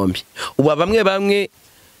 2010 ubu bamwe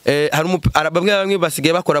hari bamwe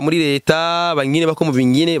basigaye bakora muri leta banyine bako mu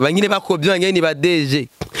bingine banyine bako byangene ni badeje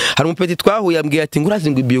hari umupeti twahuye ambwiye ati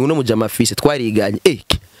ngurazi ngo Ibyo no mujama fise twariganye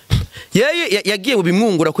yeye yagiye mu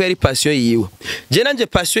bimwungura ko yari passion yiwe je nanje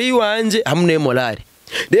passion yiwanje hamwe morale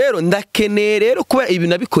rero ndakeneye rero kuba ibintu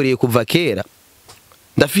nabikoreye kuva kera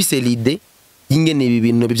ndafise l'idée ingene ibi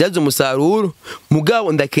bintu bibyaza umusaruro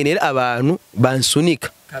mugabo ndakenera abantu bansunika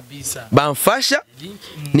kabisa bamfasha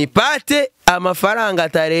nipate amafaranga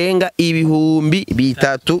atarenga ibihumbi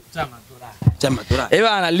 3 by'amadolari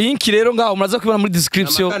bana link rero ngaho muraza kubona muri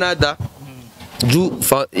description Canada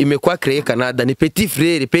imekuwa créé Canada ni petit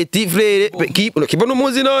frère kibo no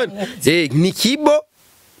muzi none ni kibo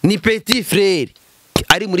ni petit frère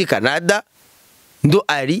ari muri Canada ndo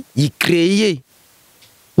ari yicréé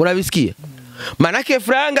urabisikia manake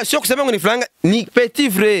franga sio kusema ngo ni franga ni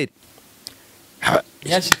petit frère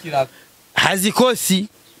yashikira hazikosi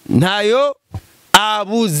ntayo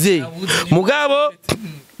abuze mugabo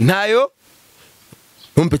ntayo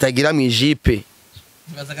umpetagira mu ijipe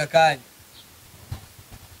baza kakanya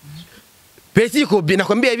petit ko bien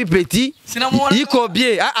nakwambia hivi petit yiko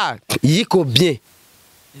bien yiko bien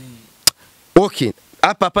okay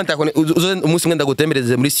hapa nitakone umunsi ngenda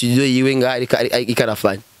gutembereza muri studio yiwe ngari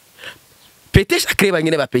ikarafanya Petit chaque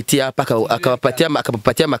bangine ba petit hapa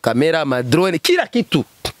akapatia makamera ma drone kila kitu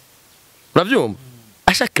unavyumva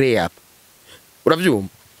asha créer hapa unavyumva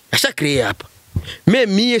asha créer hapa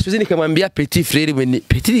mimi Yesu nikamwambia petit frère mwenye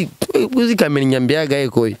petit uzi kameniambia gae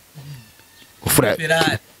koi ufura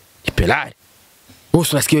ipelari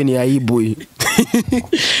Bosi nasikia ni aibu hii.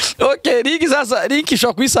 Okay, Riki sasa Riki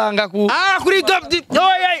shwa kuisanga ku kuri top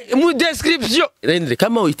mu description. Rendre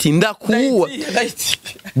kama uitinda kuwa.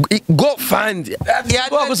 Go fund.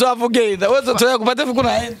 Kwa kuswavugenda. Wewe toya kupata fuku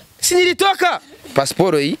na henda. Si nilitoka.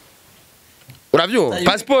 Passport hii. Uravyo?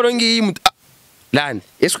 Passport ngi Lani.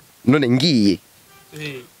 Yesu none ngiye.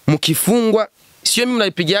 Mukifungwa sio mimi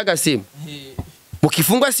naipigiaga simu.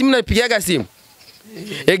 Mukifungwa simu naipigiaga simu.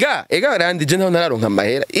 Ega randi je nararonka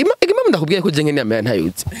amahera. Ima ndakubwiye ko je ngene amahera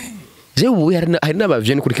ntayutse. Je ubu hari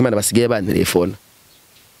n'abavye kuri kimana basigaye ba telefone.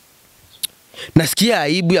 Nasikia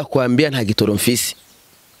aibu ya kuambia nta gitoro mfisi.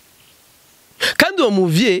 Kandi uwo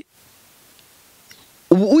muvye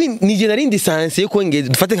ubu nije narindi sanse ko ngeze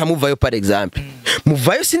dufate nka muvayo par exemple.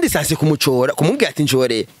 Muvayo sindi sanse kumucora kumubwira ati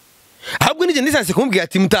njore. Ahubwo nije ndisanse kumubwira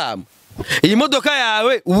ati mutamu. Iyi modoka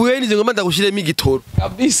yawe ubuye nije ngomba ndagushiremo igitoro.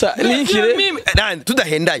 Kabisa linkire. Nani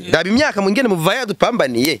tudahendanye. Raba imyaka mungene muvaya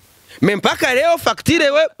dupambaniye. Mpaka leo facture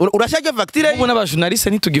we urashaka facture ubu n'abajournaliste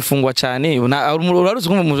nitugifungwa cyane uraruzi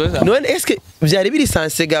ko mu none eske byari biri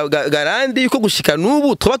sanse garandi yuko gushika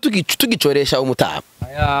nubu twaba tugicoresha umutama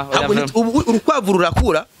urukwavu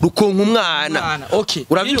rurakura rukonka umwana. Okay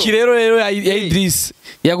iki rero ya Idris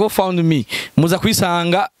yago found me muza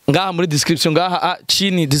kwisanga ngaha muri description ngaha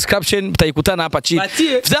chini description mtaikutana hapa chini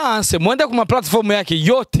vyanse muende kuma platform yake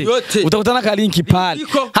yote utakutana ka link pale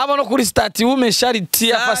hapa no kuri start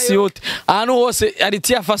umesharitia fasi yote anu hose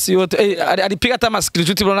alitia fasi yote alipiga tama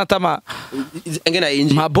screenshot bona tama ngena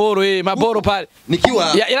inji maboro pale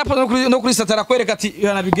nikiwa yarapo no kuri start arakwereka ati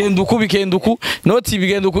yana bigenduku bikenduku noti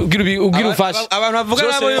bigenduku ugira ufashe abantu bavuga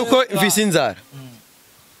nabo yuko mfise inzara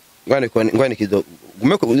ngwane kidogo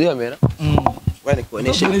umeko uzihamera Wale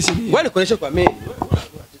kuonesha kwa mimi.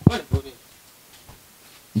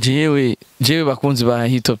 Jewe bakunzi ba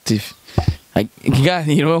Hit Top TV.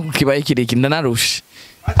 Kiganiro kibaye kireki ndanarusha.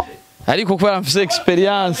 Ariko kwa mfise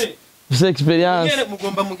experience. Ngene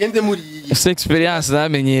mugomba mugende muri iyi. Mfise experience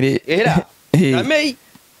namenyere. Era. Amei.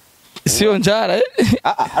 Sio njara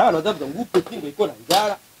abantu badavuga ngupe tingo ikora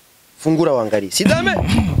njara. Fungura wangari. Sidame.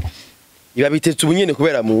 Iba bitetse ubunyene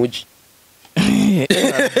kubera muji.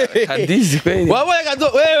 Hadizi kweli. Waboye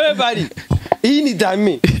gato wewe bari. Iyi ni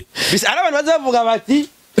dami. Bis arabantu bazavuga bati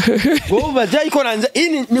wowe baje ikora nza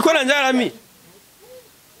ini nikora njara mi.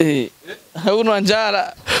 Uno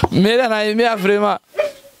njara. Mera na imea vraiment.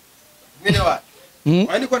 Ngene wa.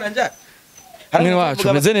 Wani kona njara. Ngene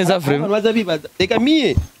wacu meze neza vraiment. Bazabibaza. Eka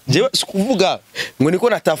mie je sikuvuga ngo niko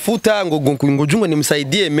natafuta ngo jungo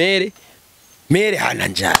nimsaidie mere hana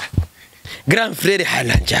njara. Grand frère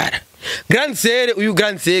hana njara. Grand sere uyu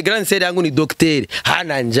grand sere yangu ni docteur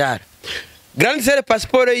hana njara. Grande sere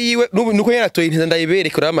passport yiwe nuko yaratoye intiza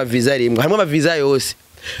ndayibereka ura ama visa rimwe harimo ama visa yose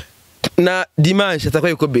na dimanche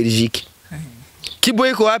atakwaye ko Belgique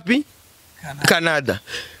Kiboye ko wapi Canada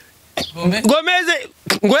Gomeze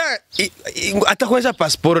ngo atakoresha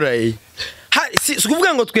passport rayi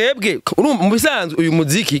sikuvuga ngo twebwe urumva mu bisanzwe uyu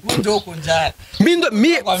muziki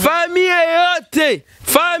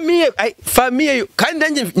famille kandi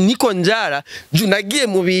nanje niko njara nagiye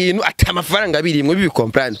mu bintu ati amafaranga birimwe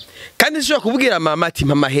bibikomprendre kandi sishobora kubwira mama ati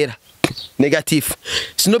mpa mahera negatif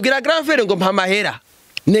sinobwira grand frère ngo mpa mahera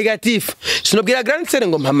negatif sinobwira grand sœur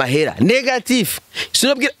ngo mpa mahera negatif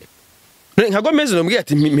sinobwira nkagomeze no mbwira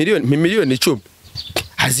ati miliyoni 10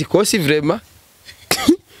 azikosi vraiment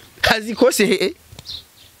azikosi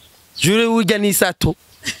jure urya nisato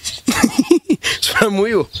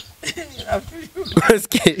suramuyo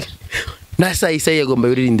Paske nasa isa yagomba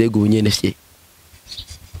yurinde gunyene she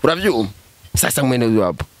uravyuma sasa mwene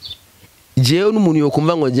wabo jewe n'umuntu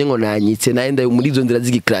yokumva ngo nje ngo nanyitse naenda muri izo ndira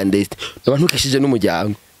zigi clandestine abantu kashije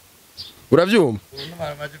n'umuryango uravyuma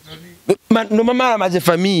no mama amaje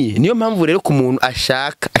famille niyo mpamvu rero ku muntu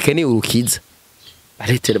ashaka akeneye urukiza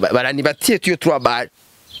baretera barani batiye tuyo twabari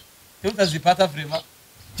utazipata vraiment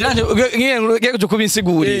ngiye kujo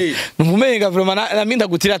kubinsiguri nvumenga vraiment naminda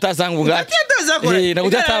gutira atazangu ngati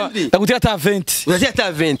ndagutira ta 20 urati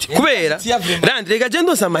ta 20 kubera randrega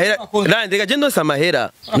jendo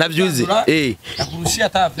samahera navyuzi nakurushia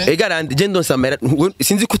ta 20 ega randi jendo samahera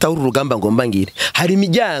sinzi kutahura urugamba ngomba ngire hari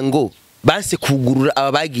imiryango base kugurura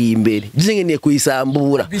abagiye imbere ngeneye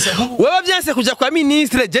kuyisambura wewe byanse kuja kwa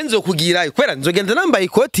ministre jenzo kugirayo kwera nzogenda nambaye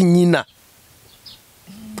ikoti nyina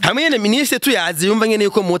hamwe ne ministre tuyazi yumva ngene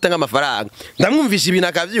yuko mutanga amafaranga ndamwumvisha ibintu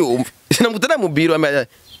akavyumva sinamutana mu biro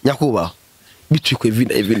nyakubaho bitwikwe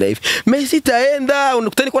even life Messi taenda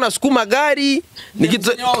unakutani kwa nasukuma gari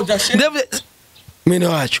nikizo mene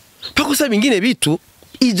wacu pako sabi ngine bitu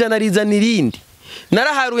ijana nirindi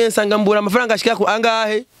naraharuye nsanga mbura amafaranga ashika ku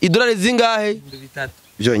angahe idolari zingahe 3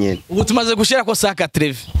 byonyene ubu tumaze gushira ko saka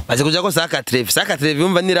treve baze kuja ko saka treve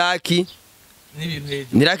yumva niraki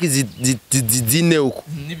niraki zine uko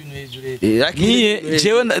niye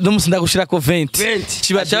jewe ndumusi ndagushira ko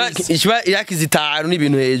 20 chiba iraki zitanu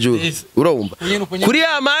n'ibintu hejuru urumva kuri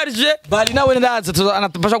ya marge bali nawe ndaza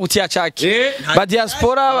anatapasha kutia chaki ba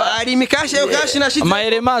diaspora ali mikasha yo kashi na shit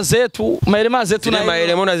maelema zetu na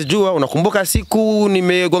maelema unazijua unakumbuka siku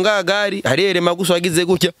nimegonga gari hari elema guso wagize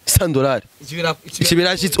gutya $100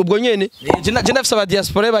 kibirashitse ubwo nyene je ndafisa ba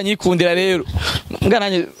diaspora banyikundira rero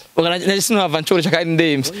ngananye sino aventure chaka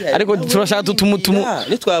ndemvye ariko turashaka tutumutumu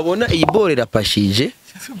nitwabona iyi bore rapashije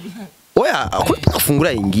oya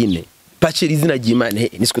kufungura ingine pachiri zina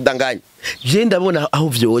jimane nisikudanganya je ndabona aho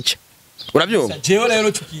vyoca uravyumva jewe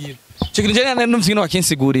rero cukira chikirije n'umvino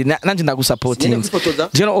wakinsiguri nanje ndagusupporting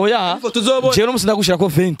je oya je no musindagushira ko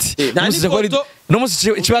 20 no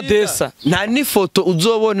musi kibadesa nta ni foto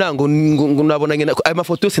uzobona ngo nabona ngena ayo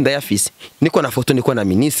mafoto yose ndayafise niko na foto niko na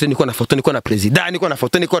ministre niko na foto niko na president niko na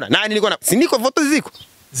foto niko na nani niko na siniko foto ziko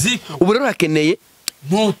ubu rero hakeneye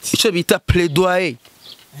ico bita plaidoyer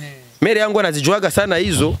mere yangu anazijuaga sana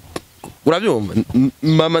hizo uravyumva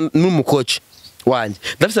mama n'umukoci wanje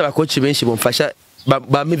ndafise abakoci benshi bomfasha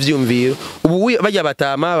bampe ivyumviro ubu bajya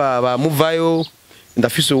batama bamuvayo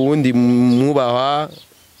ndafise uwundi mwubaha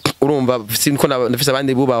urumva sinko ndafise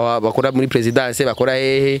abandi bubaha bakora muri presidence bakora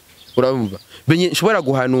hehe urumva benye nshobora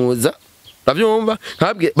guhanuza uravyumva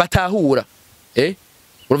nkababwe batahura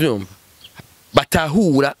uravyumva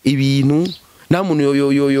batahura ibintu nta muntu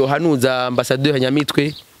yo hanuza ambassadeur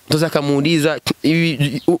Nyamitwe tuzakamuliza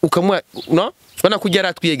ukamwa no bana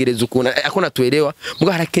kujya twiyegereza ukuna akona tuelewa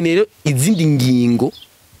muga harakenera izindi ngingo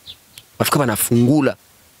bafika banafungula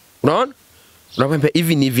unaona urabamba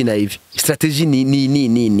hivi na hivi strategy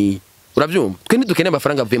ni uravyumva twende dukeneye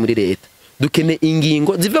amafaranga avuye muri leta dukeneye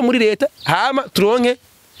ingingo ziva muri leta hama turonke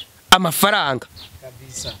amafaranga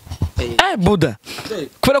kabisa Buda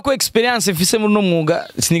kubera ko experience mfise muri no mwuga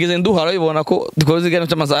sinigeze nduhara ibona ko dukoze igano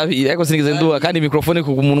cy'amazabiri ariko sinigeze nduha kandi microphone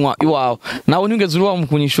ku munwa iwawe nawe ntigeze uruwa mu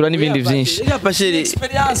kunyishura n'ibindi byinshi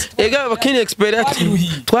ega bakini experience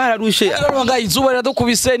twararushe nga izuba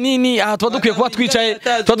riradukubise nini aha twadukwiye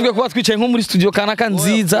kuba twicaye nko muri studio kanaka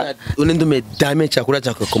nziza unendume dame chakula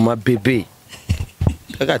chako kama bebe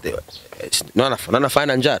kagate nana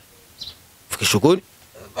fana njara fikishukuri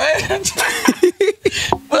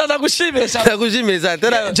ndagushimira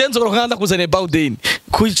tara jenzo rokanda kuzane Bawden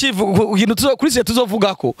kuchivu ikintu kuri se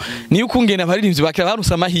tuzovugako niyo ukungena abaririmbyi bakira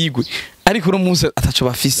barusa amahigwe ariko uno munsi ataco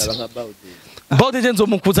bafise Bawden jenzo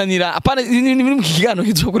mukuzanira apana ni mu kigano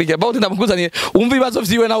kizokurikira Bawden ndamukuzanira umva ibibazo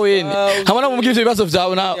vyiwe na wene hamana mu bwivyo ibibazo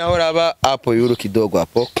vyawe na ahora aba apo yuru kidogo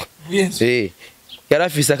apo Yes.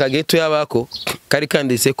 yarafise akageto yabako kari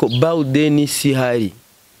kanditse ko Baudeni sihari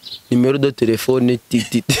numero de telefone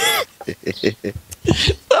titi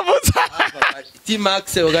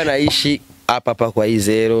T-Max wanaishi hapa hapa kwa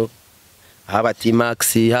Izero hapa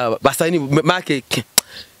T-Max hapa basa ni make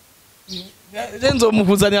Renzo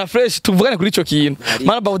mukuzanira fresh tuvugane kuri ico kintu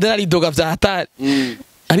mana Baudeni ari doga vya hatari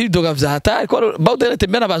ari doga vya hatari kwa Baudeni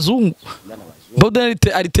tembea na bazungu Baudeni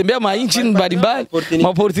alitembea mainchi mbalimbali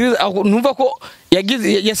maportugais numva ko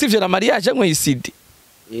yagize yasivye na mariage amwe isidi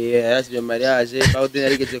yasivye mariage Baudeni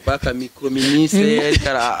yarigeze kwa ka micro ministre